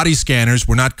X-ray body scanners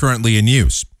were not currently in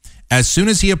use. As soon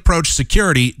as he approached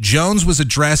security, Jones was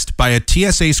addressed by a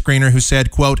TSA screener who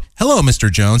said, quote, "Hello, Mr.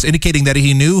 Jones," indicating that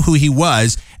he knew who he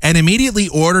was and immediately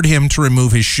ordered him to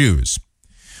remove his shoes.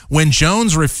 When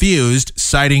Jones refused,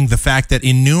 citing the fact that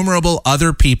innumerable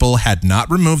other people had not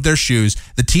removed their shoes,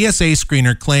 the TSA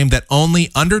screener claimed that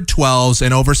only under 12s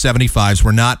and over 75s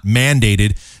were not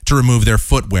mandated to remove their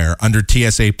footwear under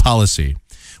TSA policy.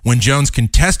 When Jones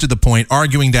contested the point,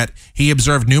 arguing that he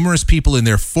observed numerous people in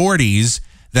their 40s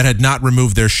that had not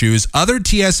removed their shoes, other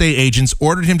TSA agents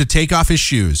ordered him to take off his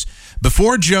shoes.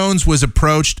 Before Jones was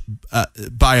approached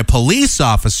by a police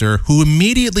officer who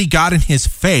immediately got in his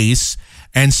face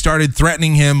and started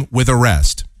threatening him with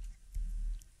arrest.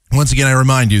 Once again, I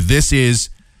remind you, this is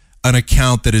an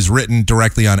account that is written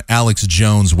directly on Alex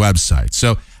Jones' website.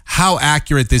 So how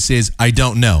accurate this is, I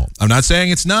don't know. I'm not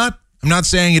saying it's not. I'm not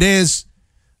saying it is.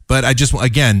 But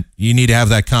again, you need to have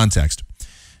that context.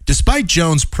 Despite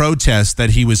Jones' protest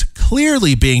that he was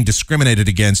clearly being discriminated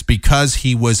against because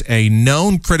he was a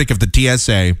known critic of the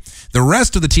TSA, the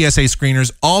rest of the TSA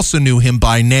screeners also knew him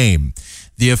by name.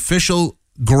 The official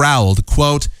growled,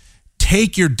 quote,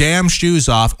 "Take your damn shoes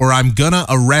off or I'm gonna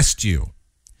arrest you."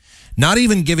 Not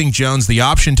even giving Jones the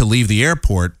option to leave the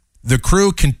airport, The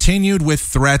crew continued with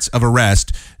threats of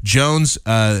arrest. Jones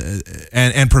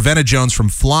and prevented Jones from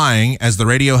flying as the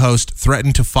radio host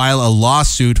threatened to file a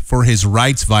lawsuit for his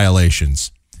rights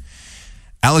violations.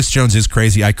 Alex Jones is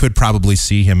crazy. I could probably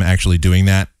see him actually doing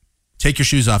that. Take your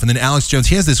shoes off. And then Alex Jones,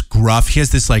 he has this gruff,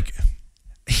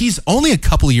 he's only a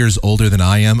couple of years older than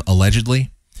I am,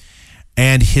 allegedly.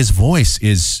 And his voice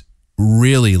is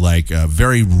really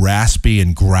very raspy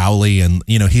and growly. And,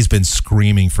 he's been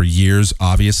screaming for years,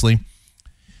 obviously.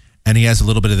 And he has a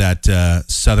little bit of that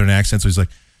Southern accent. So he's like,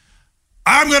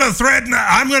 I'm going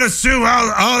to sue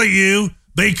all of you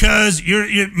because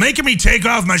you're making me take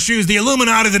off my shoes. The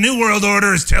Illuminati, the New World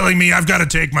Order is telling me I've got to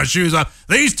take my shoes off.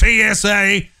 These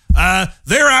TSA,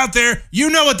 they're out there. You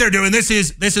know what they're doing. This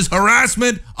is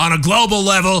harassment on a global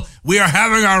level. We are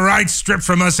having our rights stripped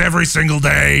from us every single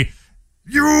day.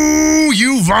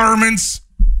 You varmints.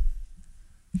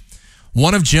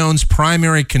 One of Jones'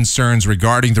 primary concerns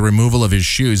regarding the removal of his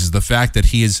shoes is the fact that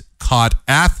he has caught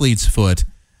athlete's foot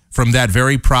from that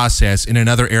very process in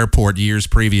another airport years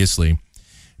previously,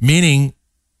 meaning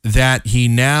that he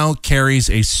now carries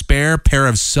a spare pair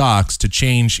of socks to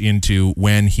change into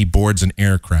when he boards an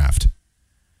aircraft.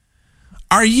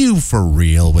 Are you for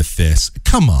real with this?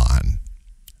 Come on.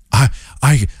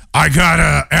 I got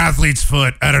an athlete's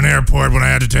foot at an airport when I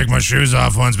had to take my shoes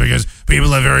off once because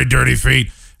people have very dirty feet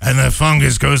and the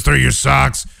fungus goes through your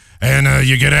socks and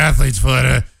you get athlete's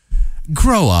foot.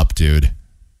 Grow up, dude.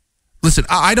 Listen,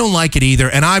 I don't like it either,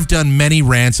 and I've done many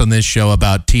rants on this show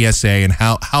about TSA and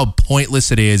how pointless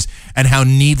it is and how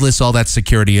needless all that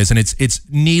security is, and it's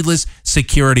needless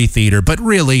security theater. But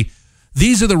really,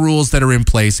 these are the rules that are in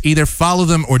place. Either follow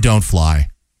them or don't fly.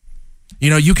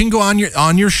 You can go on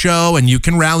your show and you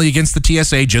can rally against the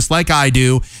TSA just like I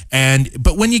do,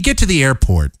 but when you get to the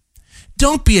airport,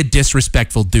 don't be a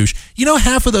disrespectful douche.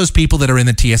 Half of those people that are in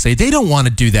the TSA, they don't want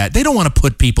to do that. They don't want to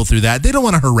put people through that. They don't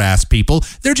want to harass people.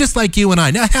 They're just like you and I.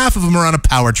 Now, half of them are on a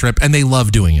power trip and they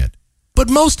love doing it. But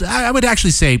I would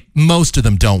actually say most of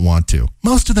them don't want to.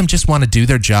 Most of them just want to do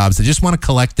their jobs. They just want to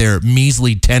collect their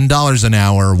measly $10 an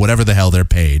hour or whatever the hell they're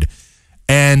paid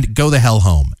and go the hell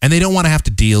home. And they don't want to have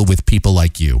to deal with people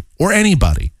like you or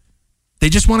anybody. They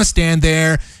just want to stand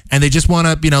there and they just want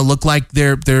to, look like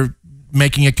they're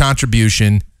making a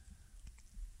contribution.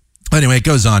 Anyway, it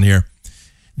goes on here.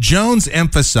 Jones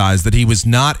emphasized that he was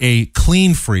not a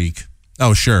clean freak.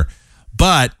 Oh, sure.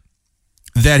 But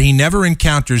that he never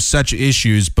encounters such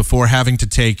issues before having to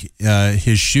take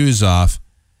his shoes off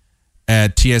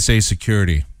at TSA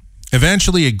security.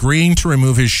 Eventually agreeing to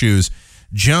remove his shoes,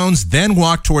 Jones then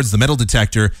walked towards the metal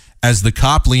detector as the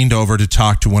cop leaned over to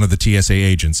talk to one of the TSA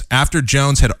agents. After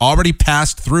Jones had already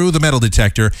passed through the metal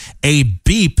detector, a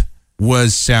beep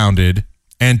was sounded,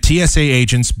 and TSA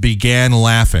agents began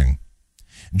laughing.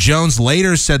 Jones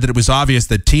later said that it was obvious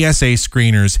that TSA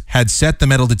screeners had set the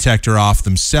metal detector off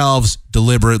themselves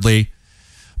deliberately,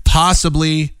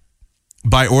 possibly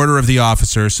by order of the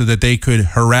officer so that they could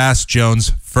harass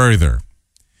Jones further.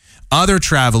 Other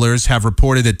travelers have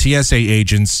reported that TSA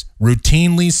agents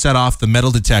routinely set off the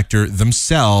metal detector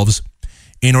themselves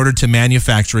in order to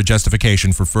manufacture a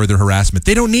justification for further harassment.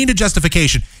 They don't need a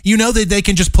justification. That they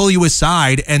can just pull you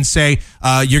aside and say,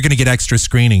 you're going to get extra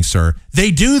screening, sir. They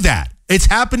do that. It's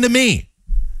happened to me.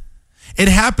 It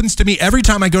happens to me every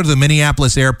time I go to the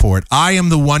Minneapolis airport. I am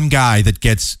the one guy that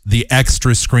gets the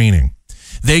extra screening.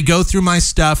 They go through my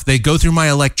stuff. They go through my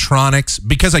electronics.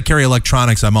 Because I carry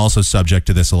electronics, I'm also subject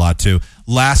to this a lot too.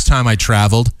 Last time I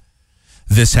traveled,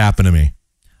 this happened to me.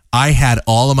 I had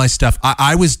all of my stuff.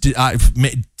 I was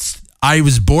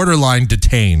borderline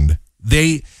detained.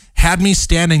 They had me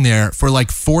standing there for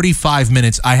like 45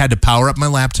 minutes. I had to power up my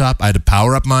laptop. I had to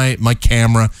power up my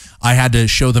camera. I had to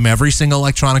show them every single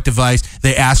electronic device.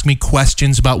 They asked me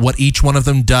questions about what each one of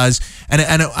them does. And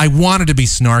I wanted to be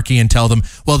snarky and tell them,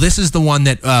 well, this is the one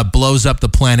that blows up the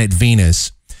planet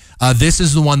Venus. This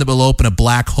is the one that will open a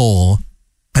black hole.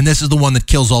 And this is the one that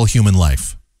kills all human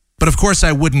life. But of course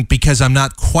I wouldn't, because I'm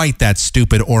not quite that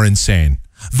stupid or insane.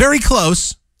 Very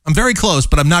close. I'm very close,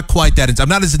 but I'm not quite that. I'm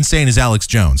not as insane as Alex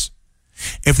Jones.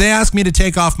 If they ask me to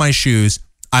take off my shoes,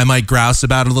 I might grouse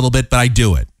about it a little bit, but I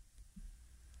do it.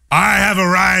 I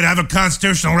have a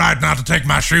constitutional right not to take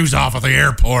my shoes off at the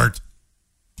airport.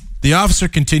 The officer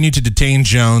continued to detain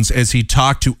Jones as he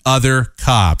talked to other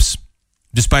cops.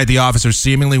 Despite the officer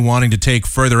seemingly wanting to take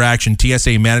further action,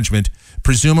 TSA management,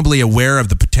 presumably aware of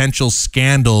the potential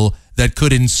scandal that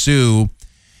could ensue,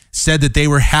 said that they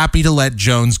were happy to let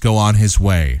Jones go on his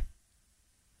way.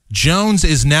 Jones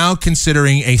is now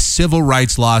considering a civil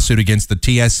rights lawsuit against the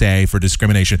TSA for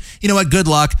discrimination. You know what? Good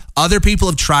luck. Other people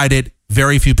have tried it.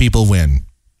 Very few people win.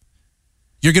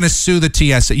 You're going to sue the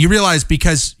TSA. You realize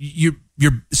because you're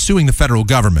suing the federal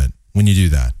government when you do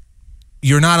that.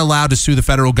 You're not allowed to sue the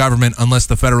federal government unless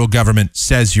the federal government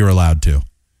says you're allowed to.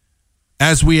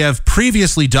 As we have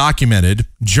previously documented,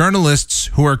 journalists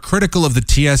who are critical of the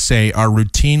TSA are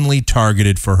routinely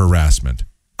targeted for harassment.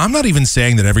 I'm not even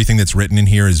saying that everything that's written in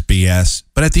here is BS,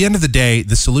 but at the end of the day,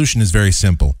 the solution is very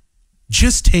simple.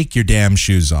 Just take your damn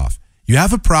shoes off. You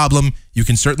have a problem, you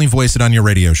can certainly voice it on your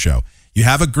radio show. You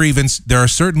have a grievance, there are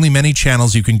certainly many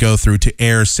channels you can go through to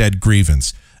air said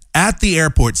grievance. At the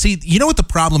airport, see, you know what the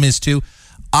problem is too?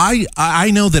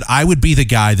 I know that I would be the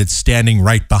guy that's standing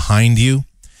right behind you,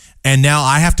 and now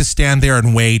I have to stand there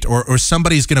and wait, or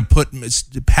somebody's going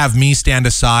to have me stand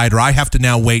aside, or I have to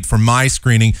now wait for my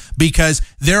screening because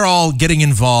they're all getting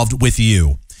involved with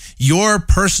you. Your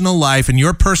personal life and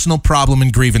your personal problem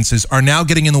and grievances are now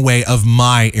getting in the way of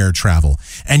my air travel.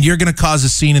 And you're going to cause a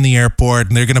scene in the airport,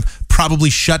 and they're going to probably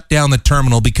shut down the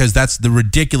terminal because that's the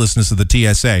ridiculousness of the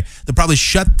TSA. They'll probably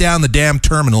shut down the damn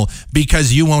terminal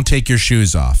because you won't take your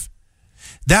shoes off.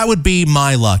 That would be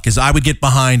my luck, is I would get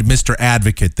behind Mr.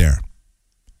 Advocate there.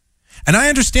 And I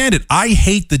understand it. I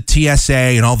hate the TSA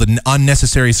and all the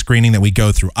unnecessary screening that we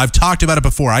go through. I've talked about it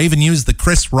before. I even use the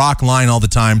Chris Rock line all the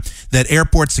time that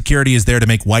airport security is there to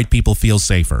make white people feel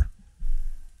safer.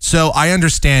 So I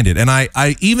understand it. And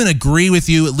I even agree with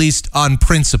you, at least on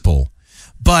principle.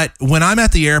 But when I'm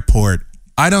at the airport,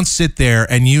 I don't sit there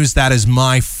and use that as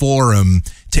my forum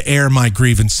to air my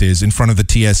grievances in front of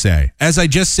the TSA. As I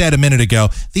just said a minute ago,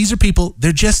 these are people,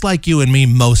 they're just like you and me,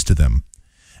 most of them.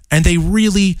 And they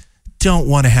really don't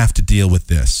want to have to deal with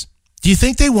this. Do you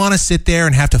think they want to sit there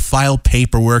and have to file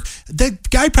paperwork? That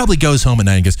guy probably goes home at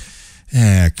night and goes,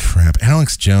 crap,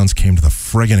 Alex Jones came to the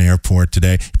friggin' airport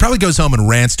today. He probably goes home and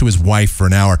rants to his wife for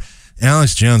an hour.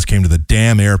 Alex Jones came to the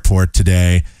damn airport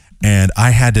today, and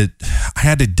I had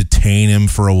to detain him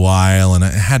for a while, and I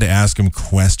had to ask him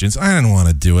questions. I didn't want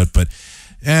to do it, but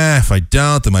if I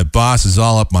don't, then my boss is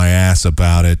all up my ass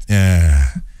about it.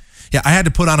 Yeah, I had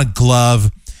to put on a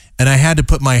glove, and I had to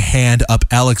put my hand up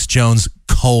Alex Jones'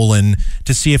 colon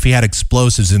to see if he had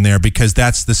explosives in there because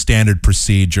that's the standard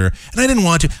procedure. And I didn't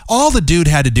want to. All the dude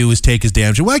had to do was take his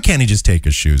damn shoes. Why can't he just take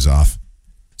his shoes off?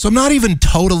 So I'm not even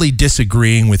totally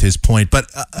disagreeing with his point. But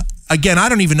again, I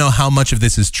don't even know how much of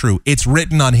this is true. It's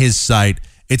written on his site.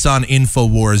 It's on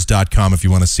Infowars.com if you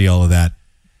want to see all of that.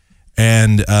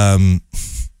 And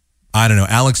I don't know.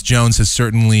 Alex Jones has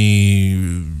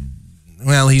certainly,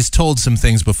 well, he's told some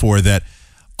things before that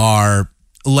are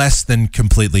less than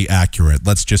completely accurate.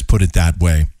 Let's just put it that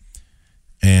way.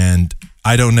 And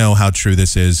I don't know how true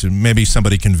this is. Maybe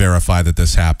somebody can verify that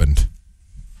this happened.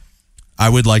 I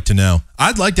would like to know.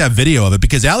 I'd like to have video of it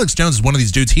because Alex Jones is one of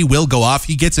these dudes. He will go off.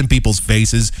 He gets in people's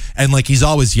faces and like he's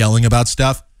always yelling about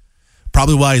stuff.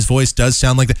 Probably why his voice does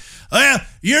sound like that. Well,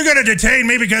 you're going to detain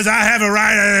me because I have a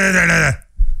right.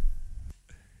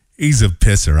 He's a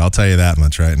pisser. I'll tell you that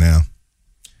much right now.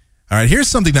 All right, here's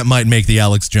something that might make the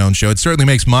Alex Jones show. It certainly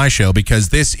makes my show because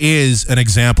this is an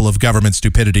example of government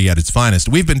stupidity at its finest.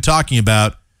 We've been talking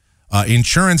about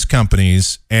insurance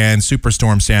companies and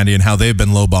Superstorm Sandy and how they've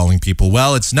been lowballing people.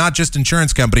 Well, it's not just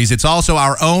insurance companies. It's also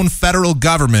our own federal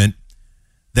government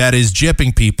that is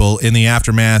gypping people in the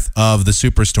aftermath of the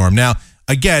superstorm. Now,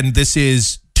 again, this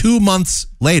is 2 months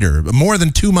later, more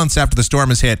than 2 months after the storm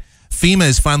has hit. FEMA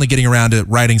is finally getting around to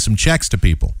writing some checks to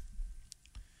people.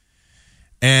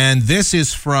 And this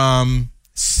is from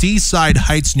Seaside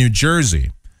Heights, New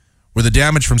Jersey, where the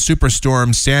damage from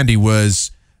Superstorm Sandy was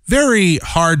very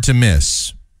hard to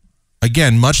miss.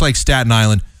 Again, much like Staten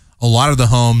Island, a lot of the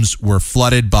homes were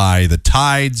flooded by the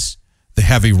tides, the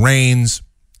heavy rains.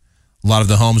 A lot of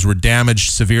the homes were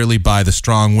damaged severely by the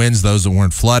strong winds, those that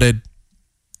weren't flooded.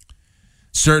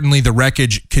 Certainly the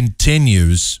wreckage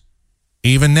continues.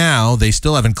 Even now, they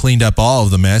still haven't cleaned up all of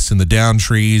the mess and the downed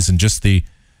trees and just the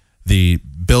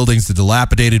buildings, the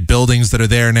dilapidated buildings that are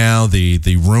there now,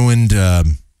 the ruined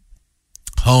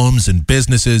homes and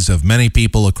businesses of many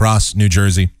people across New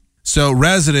Jersey. So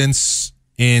residents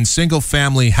in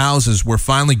single-family houses were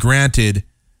finally granted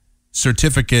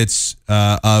certificates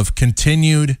of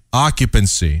continued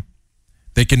occupancy.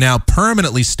 They can now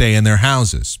permanently stay in their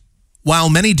houses. While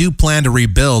many do plan to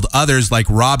rebuild, others like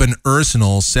Robin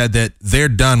Ursinol said that they're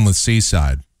done with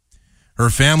Seaside.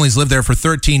 Her family's lived there for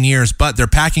 13 years, but they're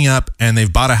packing up and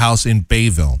they've bought a house in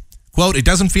Bayville. Quote, "It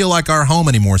doesn't feel like our home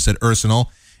anymore," said Ursinol.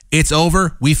 "It's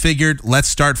over. We figured let's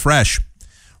start fresh."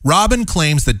 Robin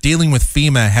claims that dealing with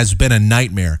FEMA has been a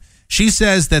nightmare. She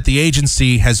says that the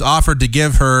agency has offered to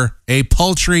give her a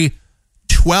paltry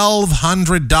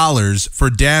 $1,200 for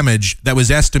damage that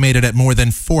was estimated at more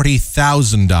than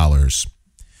 $40,000.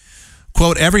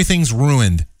 Quote, everything's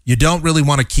ruined. You don't really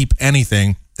want to keep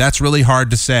anything. That's really hard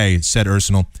to say, said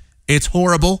Arsenal. It's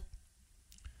horrible.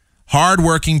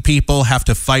 Hard-working people have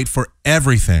to fight for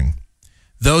everything.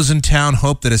 Those in town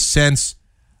hope that a sense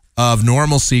of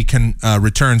normalcy can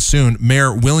return soon.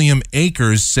 Mayor William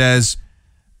Akers says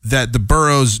that the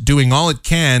borough's doing all it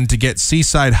can to get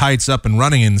Seaside Heights up and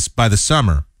running by the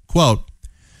summer. Quote,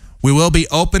 we will be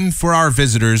open for our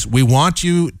visitors. We want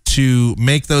you to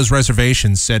make those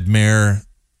reservations, said Mayor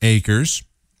Akers.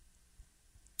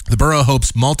 The borough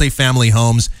hopes multifamily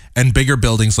homes and bigger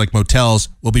buildings like motels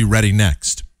will be ready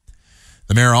next.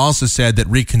 The mayor also said that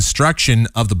reconstruction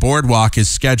of the boardwalk is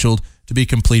scheduled to be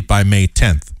complete by May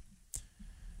 10th.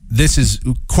 This is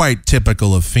quite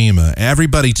typical of FEMA.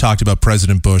 Everybody talked about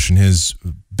President Bush and his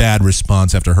bad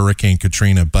response after Hurricane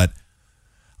Katrina, but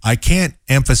I can't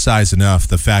emphasize enough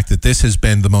the fact that this has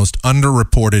been the most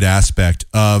underreported aspect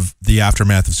of the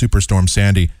aftermath of Superstorm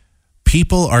Sandy.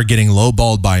 People are getting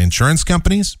lowballed by insurance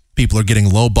companies. People are getting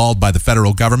lowballed by the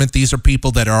federal government. These are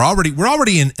people that we're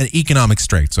already in economic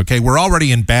straits, okay? We're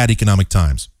already in bad economic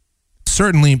times.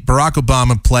 Certainly, Barack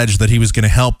Obama pledged that he was going to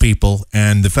help people,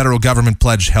 and the federal government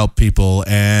pledged to help people,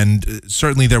 and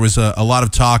certainly there was a lot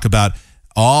of talk about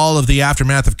all of the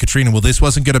aftermath of Katrina. Well, this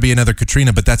wasn't going to be another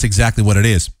Katrina, but that's exactly what it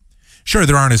is. Sure,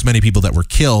 there aren't as many people that were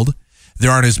killed.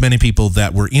 There aren't as many people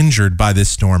that were injured by this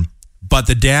storm, but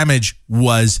the damage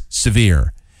was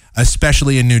severe,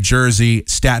 especially in New Jersey,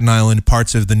 Staten Island,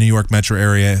 parts of the New York metro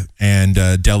area,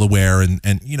 and Delaware,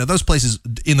 and you know, those places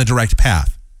in the direct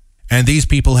path. And these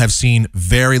people have seen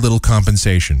very little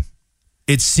compensation.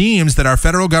 It seems that our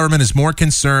federal government is more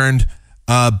concerned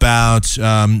about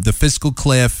the fiscal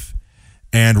cliff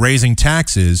and raising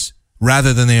taxes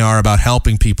rather than they are about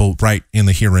helping people right in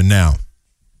the here and now.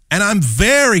 And I'm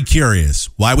very curious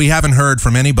why we haven't heard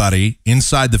from anybody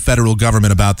inside the federal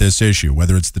government about this issue,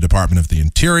 whether it's the Department of the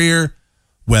Interior,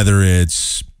 whether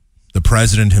it's the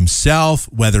president himself,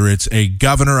 whether it's a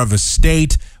governor of a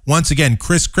state. Once again,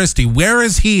 Chris Christie, where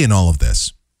is he in all of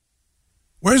this?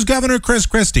 Where's Governor Chris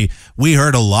Christie? We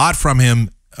heard a lot from him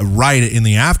right in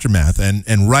the aftermath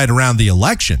and right around the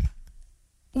election.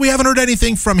 We haven't heard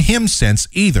anything from him since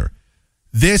either.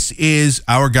 This is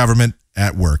our government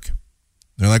at work.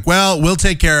 They're like, well, we'll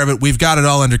take care of it. We've got it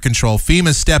all under control.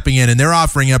 FEMA's stepping in, and they're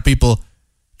offering up people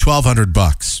 $1,200.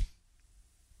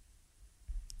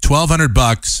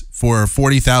 $1,200 for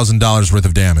 $40,000 worth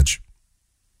of damage.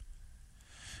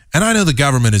 And I know the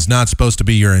government is not supposed to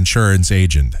be your insurance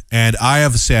agent. And I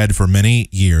have said for many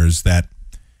years that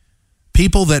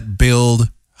people that build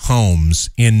homes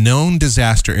in known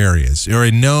disaster areas or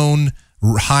in known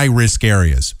high-risk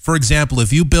areas, for example,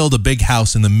 if you build a big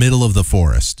house in the middle of the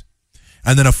forest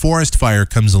and then a forest fire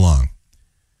comes along,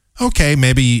 okay,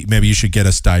 maybe you should get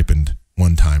a stipend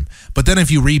one time. But then if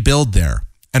you rebuild there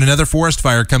and another forest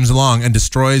fire comes along and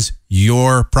destroys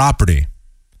your property,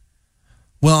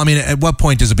 well, I mean, at what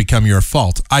point does it become your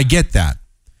fault? I get that.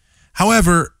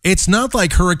 However, it's not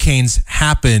like hurricanes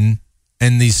happen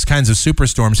and these kinds of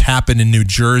superstorms happen in New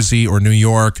Jersey or New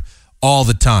York all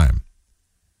the time.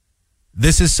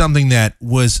 This is something that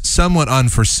was somewhat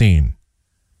unforeseen.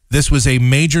 This was a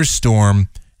major storm.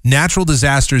 Natural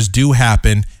disasters do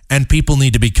happen, and people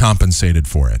need to be compensated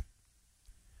for it.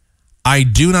 I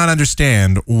do not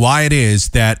understand why it is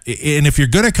that, and if you're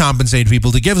going to compensate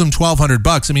people, to give them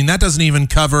 $1,200, I mean, that doesn't even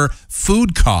cover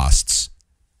food costs.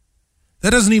 That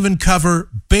doesn't even cover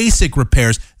basic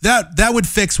repairs. That would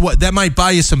fix what? That might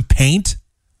buy you some paint.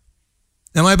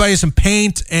 That might buy you some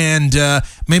paint and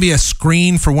maybe a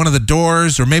screen for one of the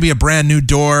doors or maybe a brand new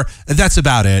door. That's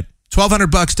about it.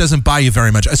 $1,200 doesn't buy you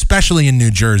very much, especially in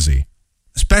New Jersey.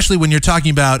 Especially when you're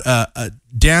talking about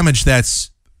damage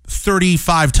that's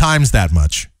 35 times that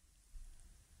much.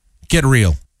 Get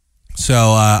real. So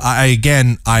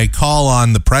I call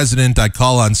on the president, I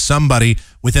call on somebody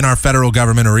within our federal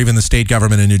government or even the state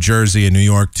government in New Jersey and New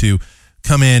York to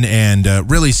come in and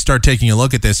really start taking a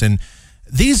look at this. And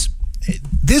this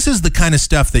is the kind of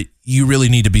stuff that you really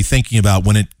need to be thinking about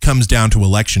when it comes down to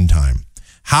election time.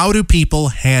 How do people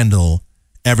handle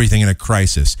everything in a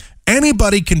crisis?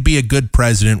 Anybody can be a good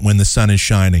president when the sun is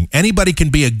shining. Anybody can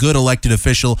be a good elected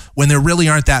official when there really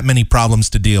aren't that many problems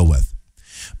to deal with.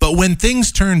 But when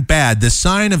things turn bad, the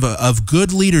sign of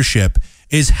good leadership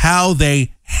is how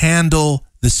they handle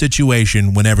the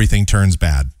situation when everything turns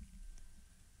bad.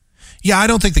 Yeah, I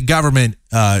don't think the government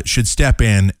should step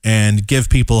in and give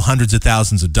people hundreds of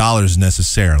thousands of dollars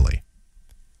necessarily.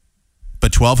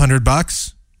 But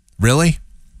 $1,200? Really?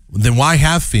 Then why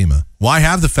have FEMA? Why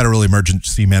have the Federal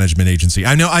Emergency Management Agency?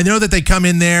 I know that they come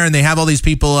in there and they have all these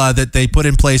people that they put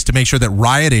in place to make sure that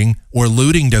rioting or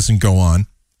looting doesn't go on.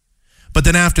 But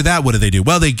then after that, what do?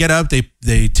 Well, they get up,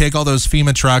 they take all those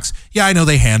FEMA trucks. Yeah, I know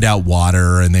they hand out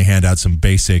water and they hand out some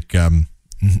basic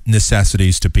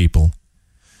necessities to people.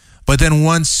 But then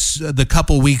once the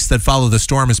couple weeks that follow the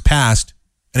storm has passed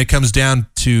and it comes down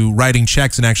to writing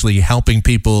checks and actually helping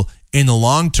people in the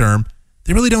long term,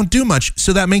 they really don't do much.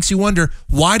 So that makes you wonder,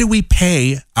 why do we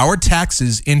pay our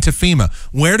taxes into FEMA?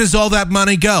 Where does all that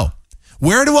money go?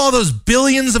 Where do all those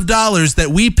billions of dollars that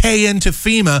we pay into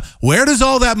FEMA, where does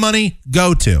all that money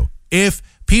go to if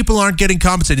people aren't getting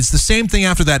compensated? It's the same thing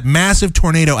after that massive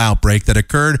tornado outbreak that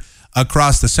occurred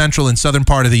across the central and southern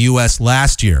part of the U.S.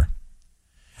 last year.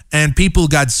 And people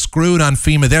got screwed on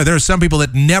FEMA there. There are some people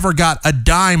that never got a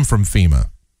dime from FEMA.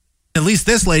 At least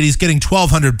this lady's getting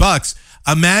 $1,200.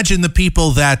 Imagine the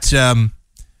people that,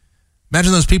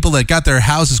 imagine those people that got their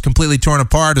houses completely torn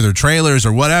apart or their trailers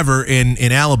or whatever in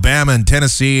Alabama and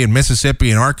Tennessee and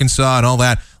Mississippi and Arkansas and all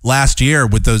that last year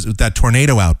with that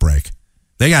tornado outbreak.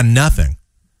 They got nothing.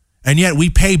 And yet we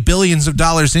pay billions of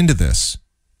dollars into this.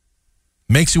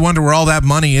 Makes you wonder where all that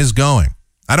money is going.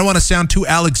 I don't want to sound too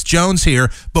Alex Jones here,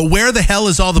 but where the hell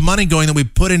is all the money going that we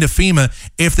put into FEMA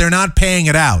if they're not paying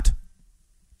it out?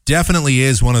 Definitely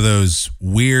is one of those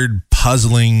weird,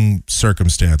 puzzling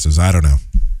circumstances. I don't know. All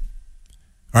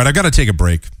right, I've got to take a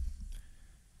break.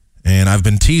 And I've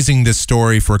been teasing this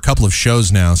story for a couple of shows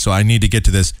now, so I need to get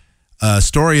to this.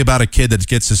 Story about a kid that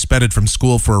gets suspended from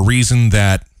school for a reason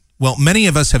that, well, many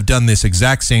of us have done this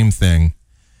exact same thing.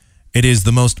 It is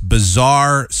the most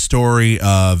bizarre story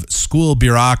of school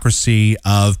bureaucracy,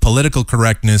 of political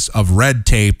correctness, of red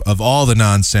tape, of all the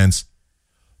nonsense.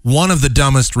 One of the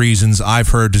dumbest reasons I've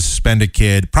heard to suspend a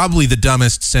kid, probably the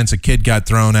dumbest since a kid got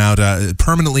thrown out,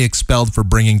 permanently expelled for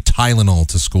bringing Tylenol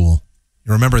to school.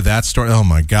 You remember that story? Oh,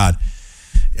 my God.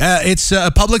 It's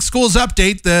a public schools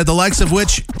update, the likes of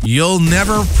which you'll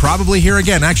never probably hear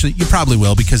again. Actually, you probably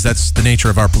will, because that's the nature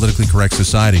of our politically correct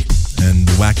society and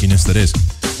the wackiness that is.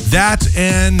 That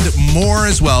and more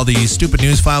as well. The Stupid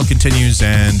News File continues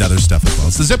and other stuff as well.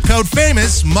 It's the Zip Code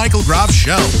Famous Michael Groff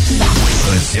Show.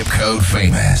 The Zip Code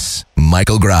Famous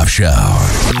Michael Groff Show.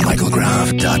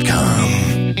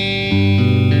 MichaelGroff.com.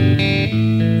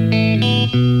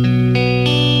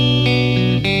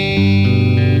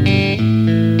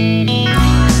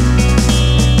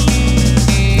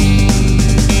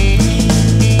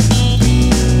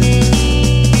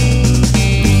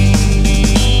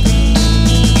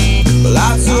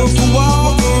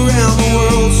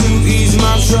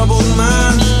 Troubled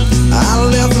mind, I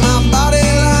left my body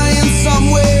lying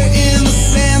somewhere in the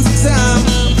sands of time.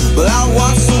 But I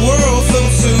watched the world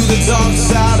float to the dark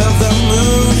side of the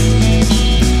moon.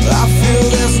 I feel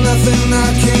there's nothing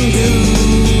I can do.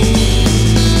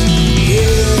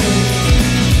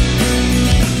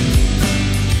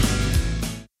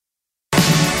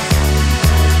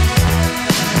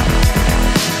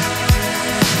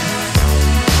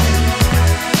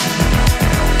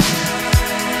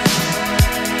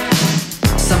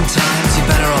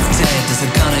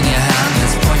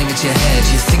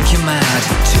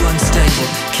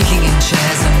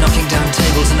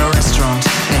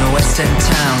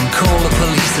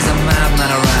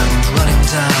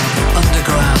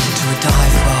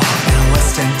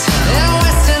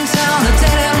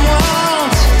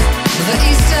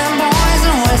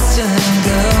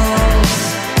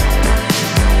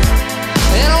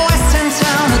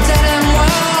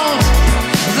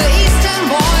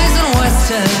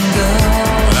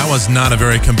 Not a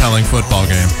very compelling football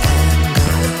game.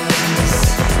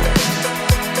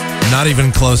 Not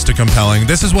even close to compelling.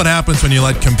 This is what happens when you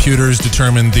let computers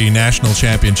determine the national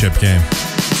championship game.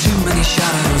 Too many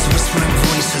shadows, whispering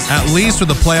voices. At least with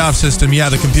the playoff system, yeah,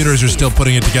 the computers are still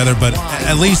putting it together, but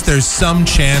at least there's some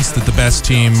chance that the best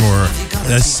team or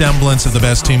a semblance of the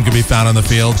best team could be found on the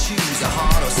field.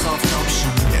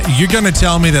 You're going to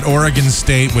tell me that Oregon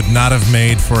State would not have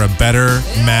made for a better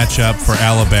matchup for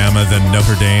Alabama than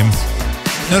Notre Dame?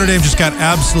 Notre Dame just got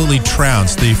absolutely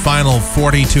trounced. The final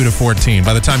 42-14.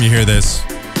 By the time you hear this,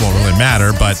 it won't really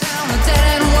matter, but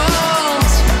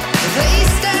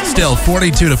still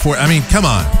 42-4. I mean, come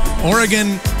on.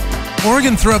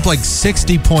 Oregon threw up like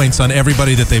 60 points on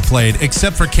everybody that they played,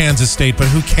 except for Kansas State, but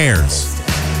who cares?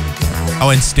 Oh,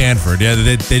 and Stanford. Yeah,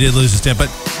 they did lose to Stanford,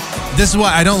 but this is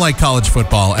why I don't like college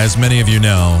football, as many of you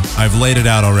know. I've laid it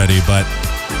out already, but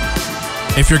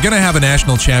if you're going to have a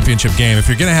national championship game, if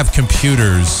you're going to have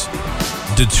computers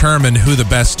determine who the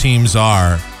best teams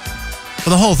are,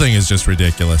 well, the whole thing is just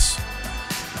ridiculous.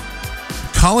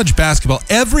 College basketball,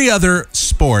 every other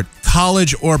sport,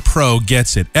 college or pro,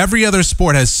 gets it. Every other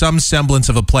sport has some semblance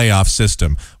of a playoff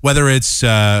system, whether it's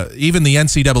even the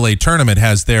NCAA tournament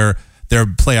has their their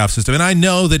playoff system. And I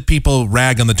know that people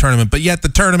rag on the tournament, but yet the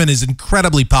tournament is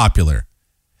incredibly popular.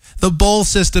 The bowl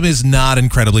system is not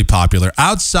incredibly popular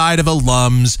outside of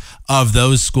alums of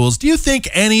those schools. Do you think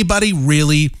anybody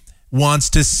really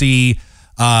wants to see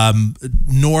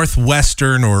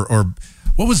Northwestern or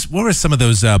what were some of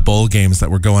those bowl games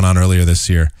that were going on earlier this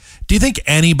year? Do you think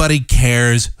anybody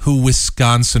cares who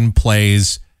Wisconsin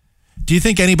plays? Do you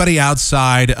think anybody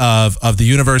outside of the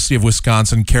University of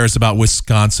Wisconsin cares about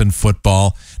Wisconsin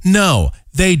football? No,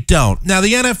 they don't. Now,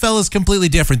 the NFL is completely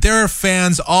different. There are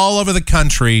fans all over the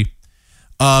country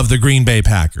of the Green Bay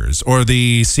Packers or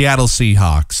the Seattle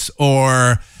Seahawks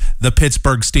or the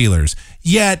Pittsburgh Steelers.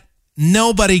 Yet,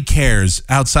 nobody cares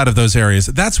outside of those areas.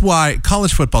 That's why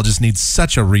college football just needs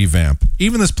such a revamp.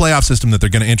 Even this playoff system that they're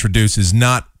going to introduce is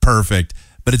not perfect,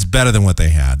 but it's better than what they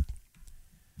had.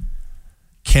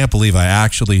 Can't believe I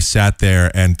actually sat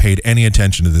there and paid any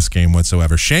attention to this game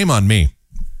whatsoever. Shame on me.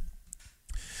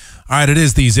 All right, it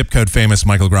is the Zip Code Famous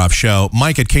Michael Groff Show.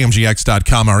 Mike at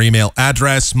KMGX.com, our email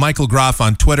address. Michael Groff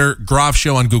on Twitter. Groff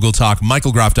Show on Google Talk.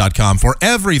 MichaelGroff.com for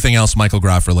everything else Michael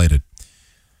Groff related.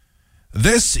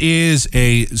 This is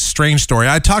a strange story.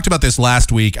 I talked about this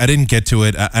last week. I didn't get to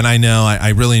it, and I know I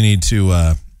really need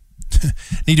to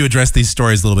address these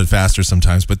stories a little bit faster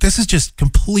sometimes, but this is just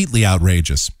completely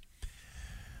outrageous.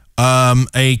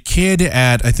 A kid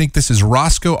at, I think this is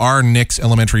Roscoe R. Nix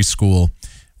Elementary School,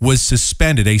 was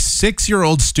suspended. A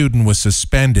 6-year-old student was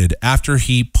suspended after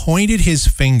he pointed his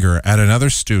finger at another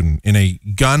student in a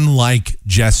gun-like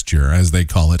gesture, as they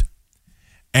call it,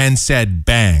 and said,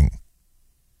 "Bang."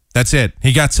 That's it.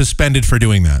 He got suspended for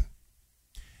doing that.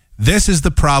 This is the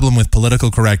problem with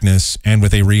political correctness and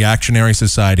with a reactionary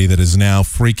society that is now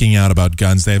freaking out about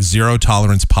guns. They have zero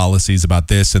tolerance policies about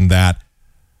this and that.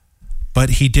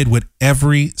 But he did what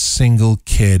every single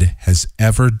kid has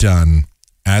ever done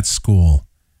at school.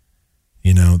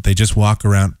 You know, they just walk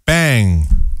around, bang.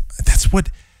 That's what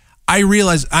I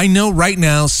realize. I know right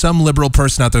now some liberal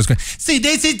person out there is going, see,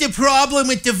 this is the problem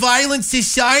with the violent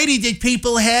society that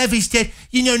people have is that,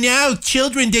 you know, now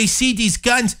children, they see these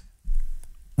guns.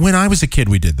 When I was a kid,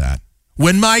 we did that.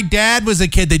 When my dad was a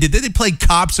kid, they did. They played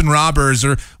cops and robbers,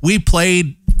 or we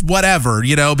played whatever,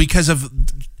 you know, because of,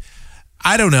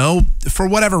 I don't know, for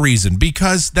whatever reason,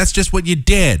 because that's just what you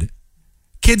did.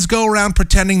 Kids go around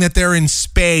pretending that they're in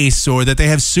space or that they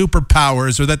have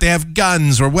superpowers or that they have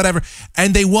guns or whatever.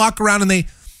 And they walk around and they,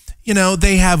 you know,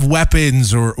 they have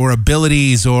weapons or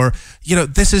abilities or, you know,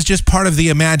 this is just part of the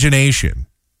imagination.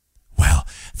 Well,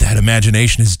 that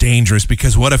imagination is dangerous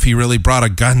because what if he really brought a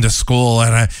gun to school?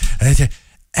 And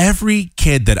every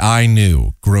kid that I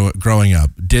knew growing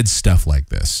up did stuff like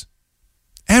this.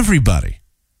 Everybody.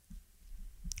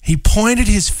 He pointed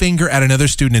his finger at another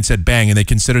student and said, "Bang," and they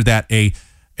considered that a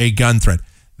gun threat.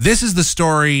 This is the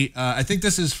story. I think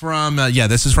this is from,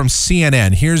 this is from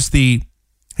CNN.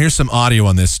 Here's some audio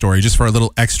on this story just for a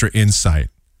little extra insight.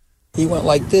 He went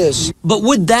like this. But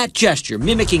would that gesture,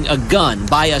 mimicking a gun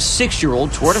by a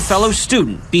 6-year-old toward a fellow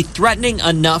student, be threatening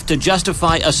enough to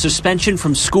justify a suspension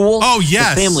from school? Oh,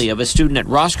 yes. The family of a student at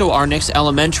Roscoe R. Nix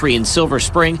Elementary in Silver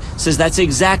Spring says that's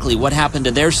exactly what happened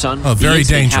to their son. Oh, very the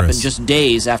incident dangerous. happened just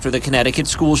days after the Connecticut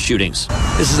school shootings.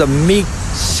 This is a meek,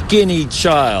 skinny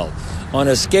child. On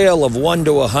a scale of 1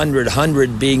 to 100,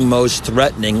 100 being most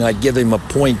threatening, I'd give him a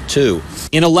 0.2.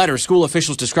 In a letter, school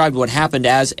officials described what happened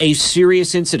as a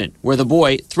serious incident where the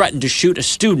boy threatened to shoot a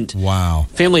student. Wow.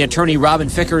 Family attorney Robin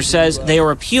Ficker says they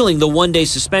are appealing the one-day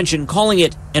suspension, calling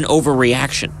it an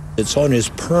overreaction. It's on his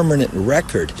permanent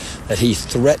record that he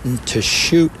threatened to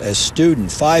shoot a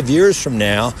student. 5 years from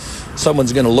now,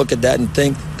 someone's going to look at that and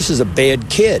think, this is a bad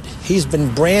kid. He's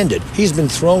been branded. He's been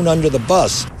thrown under the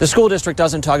bus. The school district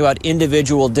doesn't talk about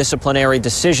individual disciplinary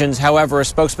decisions. However, a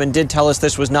spokesman did tell us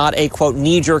this was not a, quote,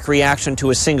 knee-jerk reaction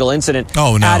to a single incident.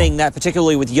 Oh, no. Adding that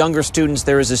particularly with younger students,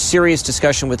 there is a serious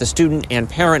discussion with the student and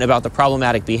parent about the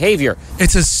problematic behavior.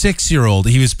 It's a 6-year-old.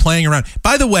 He was playing around.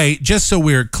 By the way, just so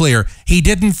we're clear, he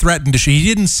didn't threaten to shoot. He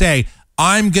didn't say,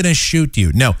 "I'm going to shoot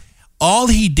you." No. All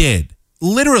he did,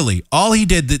 literally,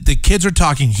 the kids are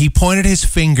talking, he pointed his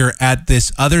finger at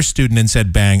this other student and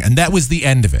said, "Bang," and that was the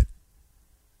end of it.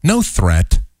 No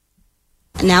threat.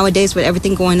 Nowadays, with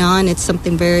everything going on, it's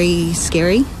something very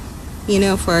scary, you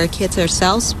know, for our kids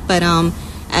ourselves. But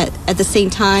at the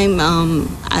same time,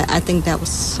 I think that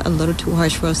was a little too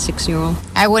harsh for a 6-year-old.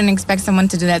 I wouldn't expect someone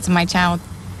to do that to my child.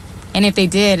 And if they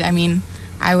did, I mean,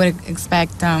 I would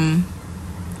expect, some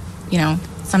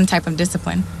type of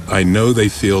discipline. I know they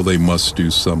feel they must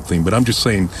do something, but I'm just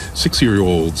saying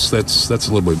 6-year-olds, that's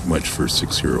a little bit much for a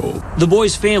 6-year-old. The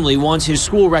boy's family wants his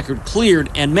school record cleared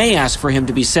and may ask for him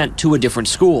to be sent to a different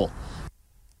school.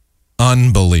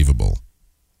 unbelievable.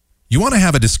 You want to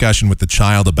have a discussion with the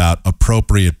child about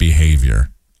appropriate behavior.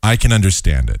 I can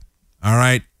understand it. All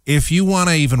right? If you want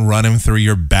to even run him through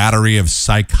your battery of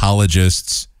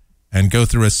psychologists and go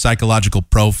through a psychological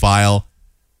profile,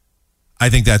 I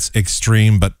think that's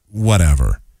extreme, but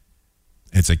whatever.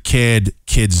 It's a kid.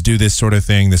 Kids do this sort of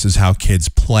thing. This is how kids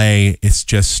play. It's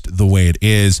just the way it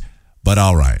is. But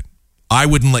all right. I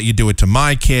wouldn't let you do it to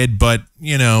my kid, but,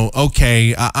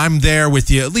 okay, I'm there with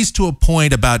you, at least to a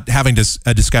point about having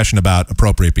a discussion about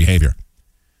appropriate behavior.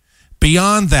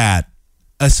 Beyond that,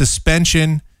 a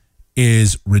suspension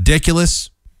is ridiculous.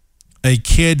 A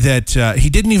kid that he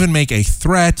didn't even make a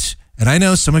threat, and I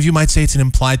know some of you might say it's an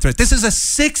implied threat. This is a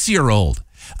 6-year-old.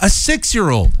 A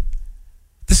 6-year-old.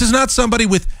 This is not somebody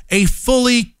with a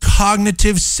fully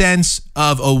cognitive sense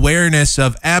of awareness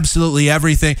of absolutely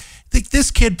everything.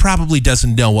 This kid probably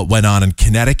doesn't know what went on in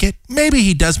Connecticut. Maybe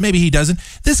he does, maybe he doesn't.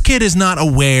 This kid is not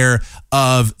aware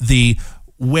of the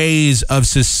ways of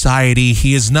society.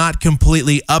 He is not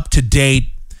completely up to date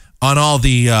on all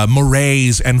the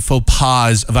mores and faux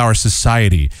pas of our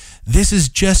society. This is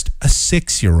just a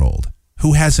 6-year-old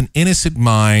who has an innocent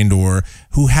mind, or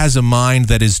who has a mind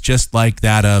that is just like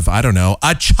that of, I don't know,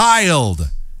 a child.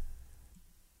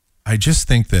 I just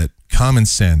think that common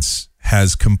sense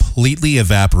has completely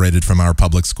evaporated from our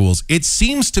public schools. It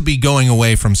seems to be going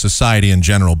away from society in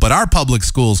general, but our public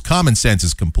schools, common sense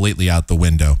is completely out the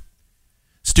window.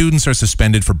 Students are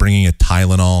suspended for bringing a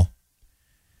Tylenol.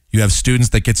 You have students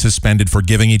that get suspended for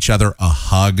giving each other a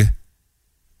hug.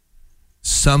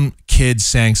 Some kid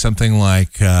sang something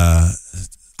like,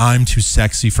 I'm too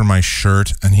sexy for my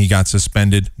shirt, and he got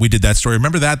suspended. We did that story.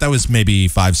 Remember that? That was maybe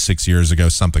 5-6 years ago,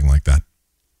 something like that.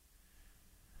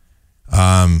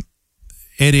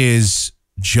 It is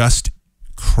just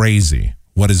crazy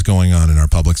what is going on in our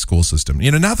public school system.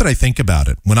 Now that I think about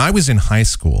it, when I was in high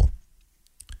school,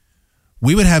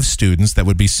 we would have students that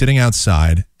would be sitting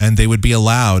outside and they would be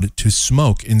allowed to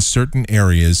smoke in certain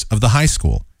areas of the high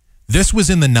school. This was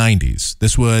in the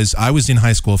 90s. I was in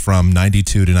high school from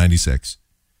 92 to 96.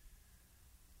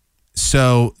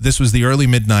 So this was the early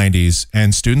mid-90s,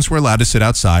 and students were allowed to sit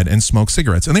outside and smoke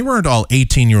cigarettes. And they weren't all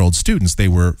 18-year-old students. They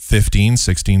were 15,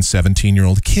 16,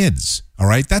 17-year-old kids. All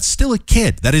right? That's still a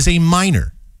kid. That is a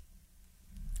minor.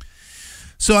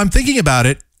 So I'm thinking about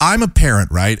it. I'm a parent,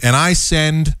 right? And I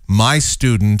send my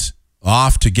student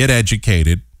off to get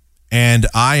educated, and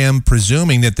I am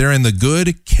presuming that they're in the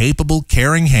good, capable,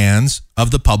 caring hands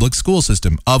of the public school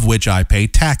system, of which I pay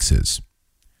taxes,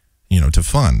 to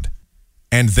fund.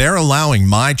 And they're allowing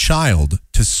my child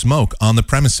to smoke on the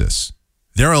premises.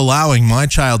 They're allowing my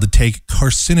child to take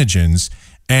carcinogens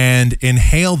and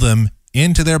inhale them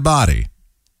into their body.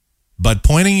 But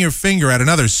pointing your finger at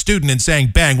another student and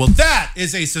saying, bang, well, that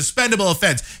is a suspendable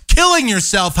offense. Killing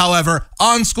yourself, however,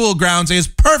 on school grounds is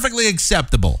perfectly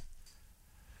acceptable.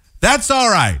 That's all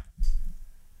right.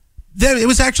 It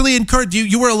was actually encouraged.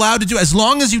 You were allowed to do, as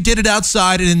long as you did it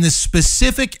outside and in this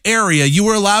specific area, you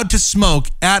were allowed to smoke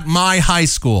at my high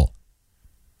school.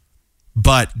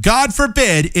 But God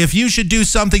forbid if you should do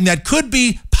something that could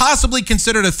be possibly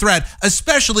considered a threat,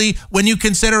 especially when you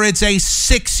consider it's a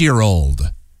 6-year-old.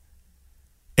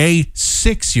 A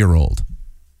 6-year-old.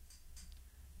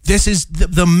 This is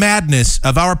the madness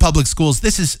of our public schools.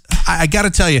 This is, I got to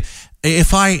tell you,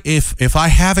 if I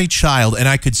have a child and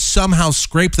I could somehow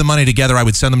scrape the money together, I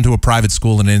would send them to a private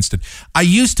school in an instant. I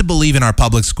used to believe in our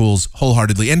public schools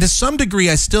wholeheartedly. And to some degree,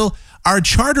 our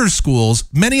charter schools,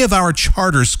 many of our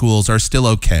charter schools are still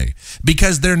okay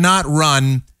because they're not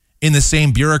run in the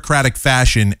same bureaucratic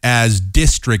fashion as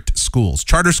district schools.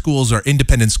 Charter schools are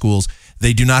independent schools.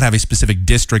 They do not have a specific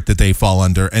district that they fall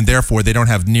under, and therefore they don't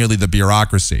have nearly the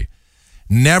bureaucracy.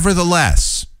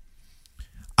 Nevertheless,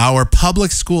 our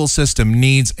public school system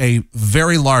needs a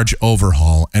very large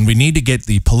overhaul, and we need to get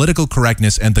the political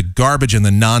correctness and the garbage and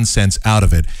the nonsense out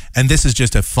of it. And this is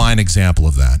just a fine example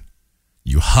of that.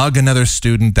 You hug another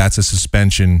student, that's a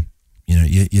suspension.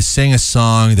 You sing a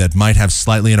song that might have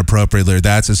slightly inappropriate lyrics,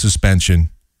 that's a suspension.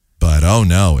 But oh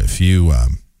no, if you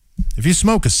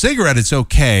smoke a cigarette, it's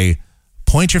okay.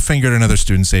 Point your finger at another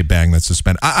student, say bang, that's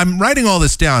suspended. I'm writing all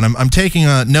this down. I'm taking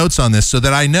notes on this so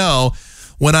that I know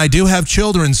when I do have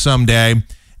children someday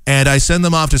and I send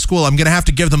them off to school, I'm going to have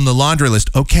to give them the laundry list.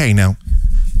 Okay, now,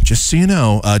 just so you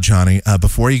know, Johnny,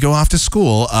 before you go off to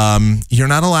school, you're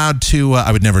not allowed to,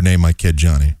 I would never name my kid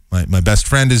Johnny. My best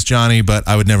friend is Johnny, but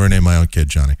I would never name my own kid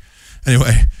Johnny.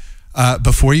 Anyway,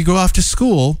 before you go off to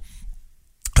school,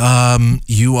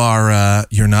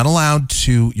 you're not allowed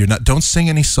to, don't sing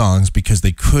any songs because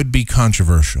they could be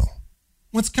controversial.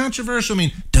 What's controversial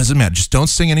mean? Doesn't matter. Just don't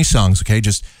sing any songs, okay?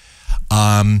 Just,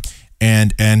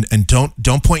 And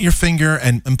don't point your finger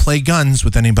and play guns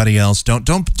with anybody else. Don't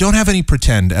have any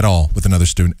pretend at all with another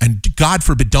student. And God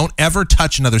forbid, don't ever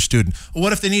touch another student.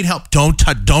 What if they need help? Don't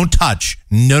touch.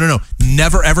 No.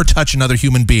 Never ever touch another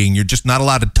human being. You're just not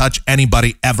allowed to touch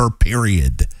anybody ever,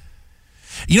 period.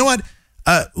 You know what?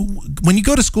 When you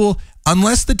go to school,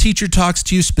 unless the teacher talks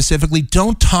to you specifically,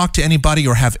 don't talk to anybody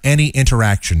or have any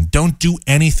interaction. Don't do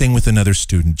anything with another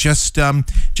student. Just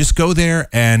go there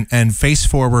and face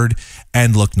forward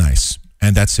and look nice.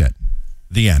 And that's it.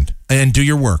 The end. And do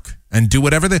your work. And do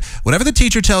whatever the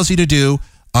teacher tells you to do,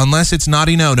 unless it's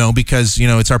naughty no, because,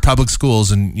 it's our public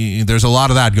schools and there's a lot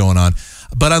of that going on.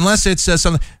 But unless it's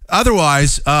something,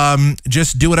 otherwise,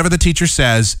 just do whatever the teacher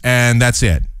says and that's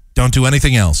it. Don't do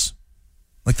anything else.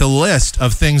 Like the list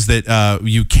of things that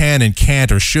you can and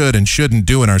can't or should and shouldn't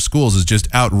do in our schools is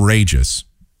just outrageous.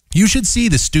 You should see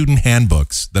the student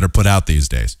handbooks that are put out these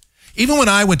days. Even when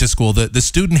I went to school, the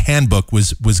student handbook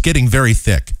was getting very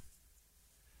thick.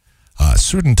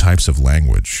 Certain types of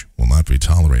language will not be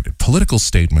tolerated. Political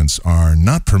statements are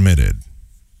not permitted.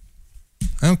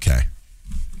 Okay.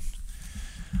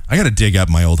 I got to dig up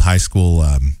my old high school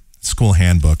school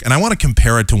handbook, and I want to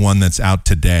compare it to one that's out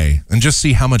today and just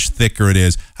see how much thicker it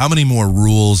is, how many more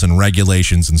rules and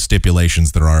regulations and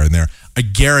stipulations there are in there. I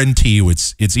guarantee you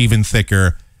it's even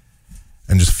thicker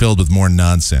and just filled with more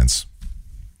nonsense.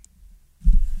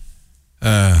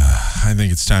 I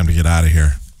think it's time to get out of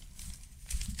here.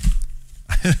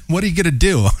 What are you going to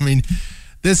do? I mean,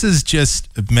 this is just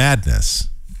madness.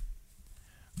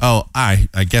 Oh, I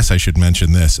guess I should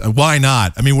mention this. Why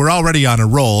not? I mean, we're already on a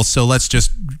roll, so let's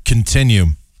just continue.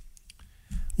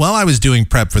 While I was doing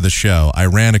prep for the show, I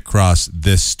ran across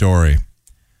this story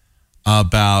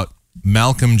about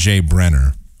Malcolm J.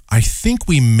 Brenner. I think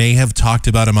we may have talked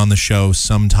about him on the show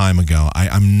some time ago.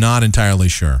 I'm not entirely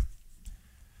sure.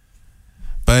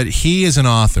 But he is an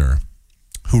author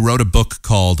who wrote a book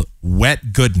called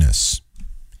Wet Goodness.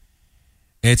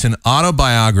 It's an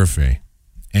autobiography.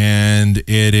 And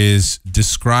it is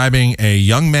describing a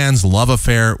young man's love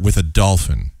affair with a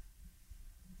dolphin.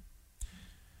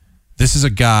 This is a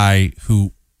guy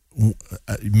who,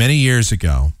 many years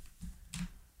ago,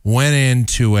 went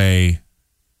into a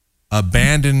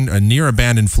near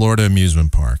abandoned Florida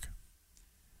amusement park.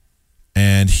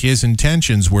 And his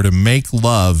intentions were to make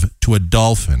love to a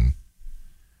dolphin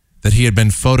that he had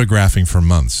been photographing for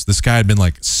months. This guy had been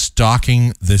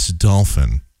stalking this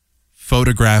dolphin,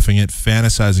 photographing it,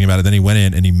 fantasizing about it. Then he went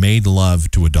in and he made love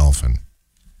to a dolphin.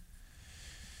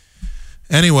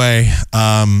 Anyway,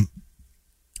 I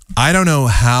don't know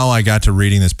how I got to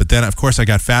reading this, but then of course I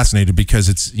got fascinated because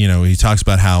it's, he talks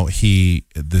about how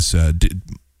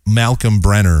Malcolm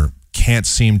Brenner can't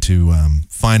seem to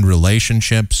find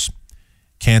relationships,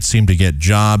 can't seem to get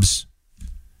jobs,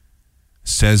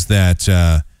 says that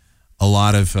a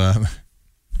lot of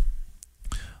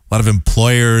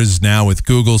employers now with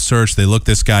Google search, they look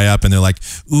this guy up and they're like,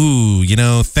 ooh,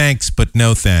 thanks, but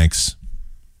no thanks.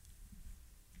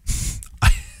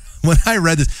 When I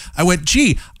read this, I went,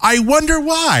 gee, I wonder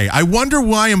why. I wonder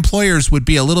why employers would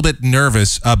be a little bit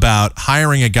nervous about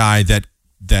hiring a guy that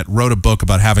wrote a book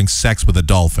about having sex with a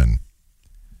dolphin.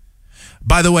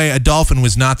 By the way, a dolphin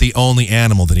was not the only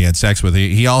animal that he had sex with.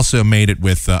 He also made it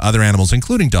with other animals,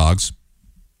 including dogs,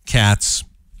 cats,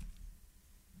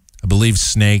 I believe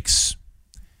snakes.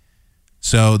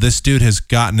 So this dude has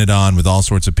gotten it on with all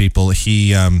sorts of people.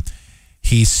 He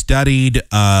studied,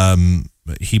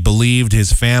 he believed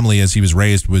his family as he was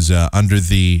raised was under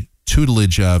the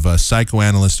tutelage of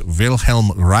psychoanalyst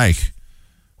Wilhelm Reich,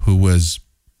 who was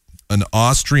an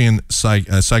Austrian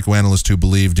psychoanalyst who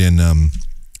believed in,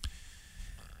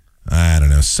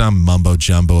 some mumbo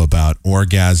jumbo about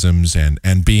orgasms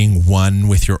and being one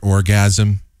with your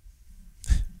orgasm.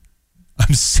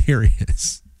 I'm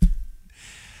serious.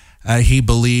 He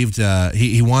believed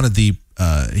he wanted the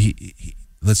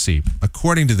let's see.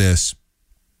 According to this,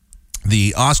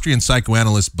 the Austrian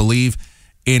psychoanalysts believe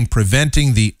in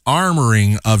preventing the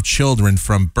armoring of children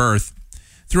from birth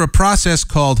through a process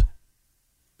called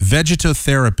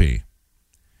vegetotherapy,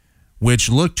 which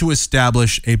looked to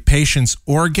establish a patient's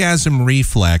orgasm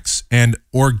reflex and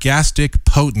orgastic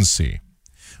potency,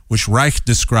 which Reich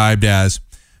described as,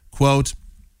 quote,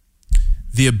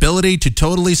 the ability to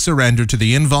totally surrender to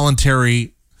the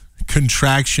involuntary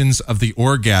contractions of the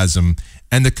orgasm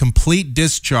and the complete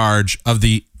discharge of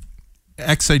the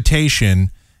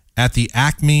excitation at the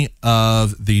acme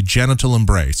of the genital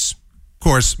embrace. Of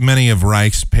course, many of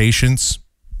Reich's patients,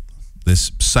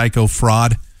 this psycho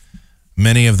fraud,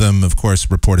 many of them, of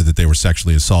course, reported that they were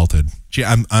sexually assaulted. Gee,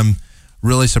 I'm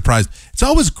really surprised. It's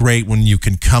always great when you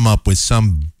can come up with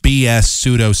some BS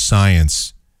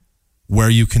pseudoscience where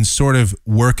you can sort of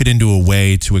work it into a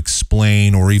way to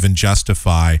explain or even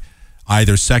justify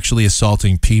either sexually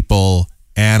assaulting people,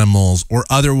 animals, or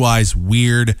otherwise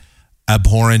weird,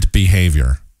 abhorrent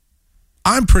behavior.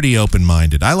 I'm pretty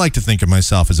open-minded. I like to think of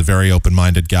myself as a very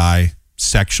open-minded guy,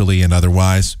 sexually and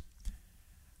otherwise.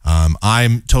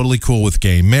 I'm totally cool with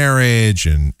gay marriage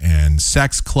and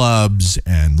sex clubs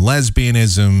and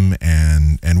lesbianism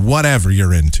and whatever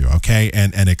you're into, okay?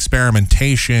 And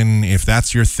experimentation, if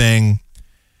that's your thing.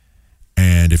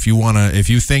 And if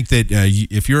you think that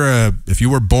if you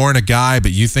were born a guy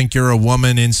but you think you're a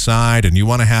woman inside and you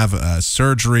want to have a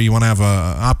surgery, you want to have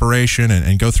a operation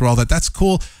and go through all that, that's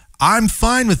cool. I'm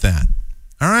fine with that.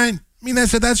 All right? I mean,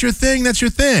 that's your thing. That's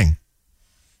your thing.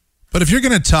 But if you're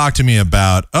going to talk to me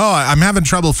about, I'm having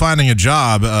trouble finding a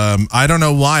job, I don't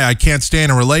know why I can't stay in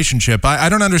a relationship, I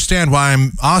don't understand why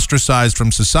I'm ostracized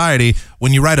from society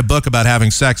when you write a book about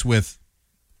having sex with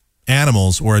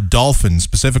animals or a dolphin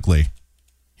specifically.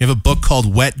 You have a book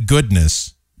called Wet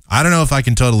Goodness. I don't know if I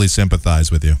can totally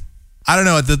sympathize with you. I don't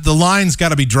know. The line's got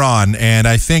to be drawn, and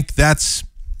I think that's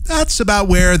about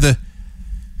where the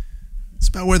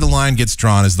line gets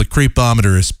drawn, as the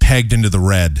creepometer is pegged into the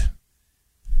red.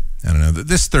 I don't know.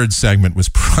 This third segment was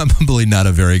probably not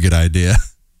a very good idea.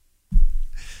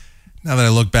 Now that I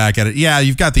look back at it, yeah,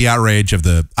 you've got the outrage of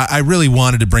I really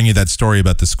wanted to bring you that story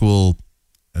about the school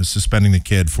suspending the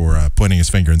kid for pointing his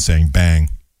finger and saying bang.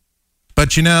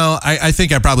 But, I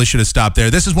think I probably should have stopped there.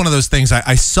 This is one of those things,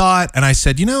 I saw it and I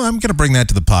said, I'm going to bring that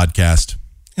to the podcast.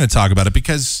 I'm going to talk about it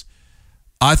because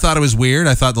I thought it was weird.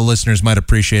 I thought the listeners might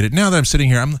appreciate it. Now that I'm sitting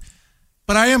here,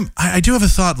 I do have a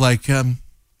thought, like,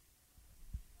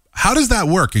 how does that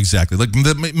work exactly? Like,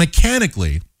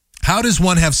 mechanically, how does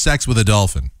one have sex with a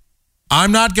dolphin?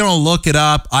 I'm not going to look it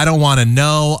up. I don't want to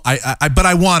know. But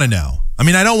I want to know. I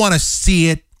mean, I don't want to see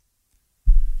it.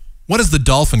 What does the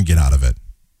dolphin get out of it?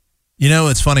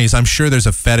 What's funny is I'm sure there's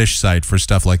a fetish site for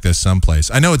stuff like this someplace.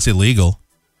 I know it's illegal.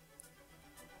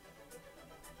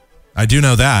 I do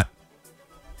know that.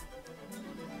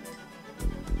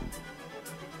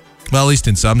 Well, at least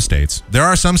in some states. There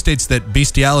are some states that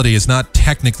bestiality is not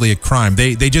technically a crime.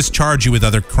 They just charge you with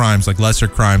other crimes, like lesser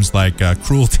crimes, like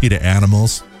cruelty to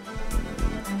animals.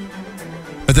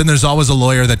 But then there's always a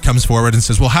lawyer that comes forward and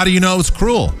says, well, how do you know it's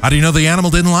cruel? How do you know the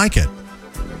animal didn't like it?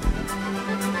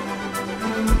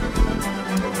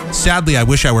 Sadly, I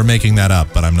wish I were making that up,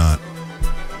 but I'm not.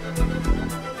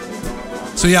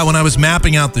 So yeah, when I was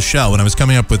mapping out the show, when I was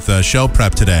coming up with show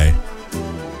prep today,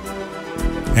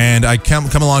 and I come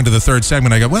along to the third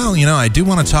segment, I go, well, I do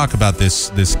want to talk about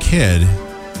this kid.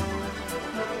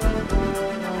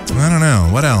 I don't know.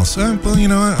 What else? Well,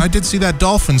 I did see that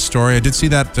dolphin story. I did see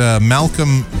that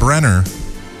Malcolm Brenner.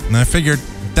 And I figured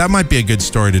that might be a good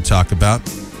story to talk about.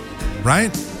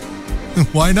 Right?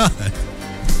 Why not?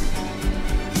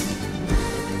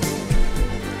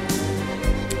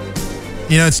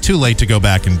 It's too late to go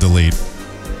back and delete.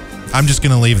 I'm just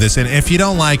going to leave this in. If you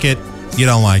don't like it, you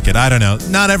don't like it. I don't know.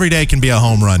 Not every day can be a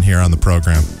home run here on the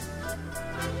program.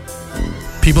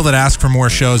 People that ask for more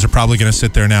shows are probably going to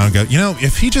sit there now and go,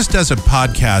 if he just does a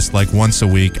podcast like once a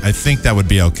week, I think that would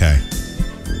be okay.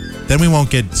 Then we won't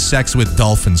get sex with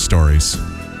dolphin stories.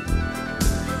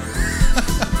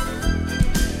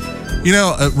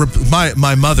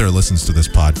 My mother listens to this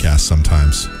podcast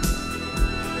sometimes.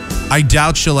 I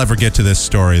doubt she'll ever get to this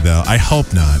story, though. I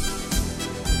hope not.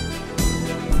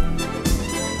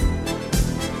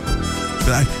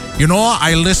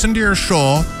 I listened to your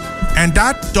show, and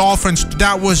that dolphins,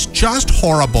 that was just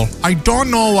horrible. I don't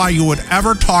know why you would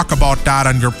ever talk about that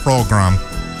on your program.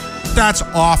 That's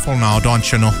awful now,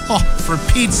 don't you know? Oh, for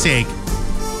Pete's sake.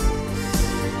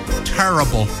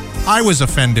 Terrible. I was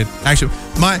offended. Actually,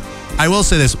 I will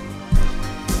say this.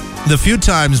 The few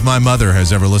times my mother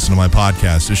has ever listened to my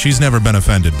podcast, she's never been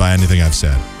offended by anything I've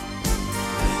said.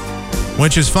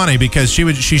 Which is funny because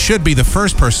she should be the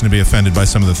first person to be offended by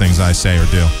some of the things I say or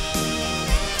do.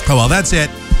 Oh, well, that's it.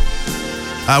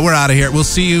 We're out of here. We'll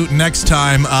see you next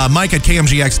time. Mike at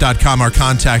KMGX.com, our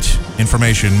contact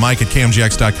information. Mike at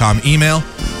KMGX.com. Email,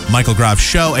 Michael Groff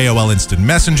Show, AOL Instant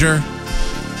Messenger.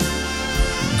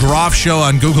 Groff Show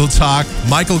on Google Talk.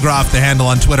 Michael Groff, the handle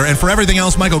on Twitter. And for everything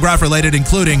else Michael Groff related,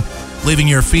 including leaving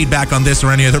your feedback on this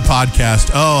or any other podcast.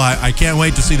 Oh, I can't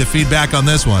wait to see the feedback on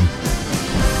this one.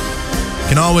 You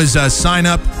can always sign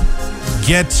up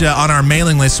Get on our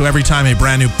mailing list so every time a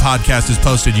brand new podcast is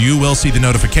posted, you will see the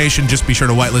notification. Just be sure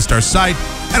to whitelist our site.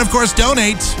 And, of course,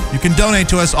 donate. You can donate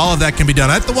to us. All of that can be done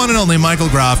at the one and only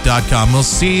michaelgroff.com. We'll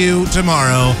see you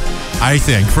tomorrow, I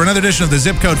think, for another edition of the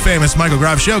Zip Code Famous Michael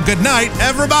Groff Show. Good night,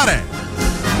 everybody.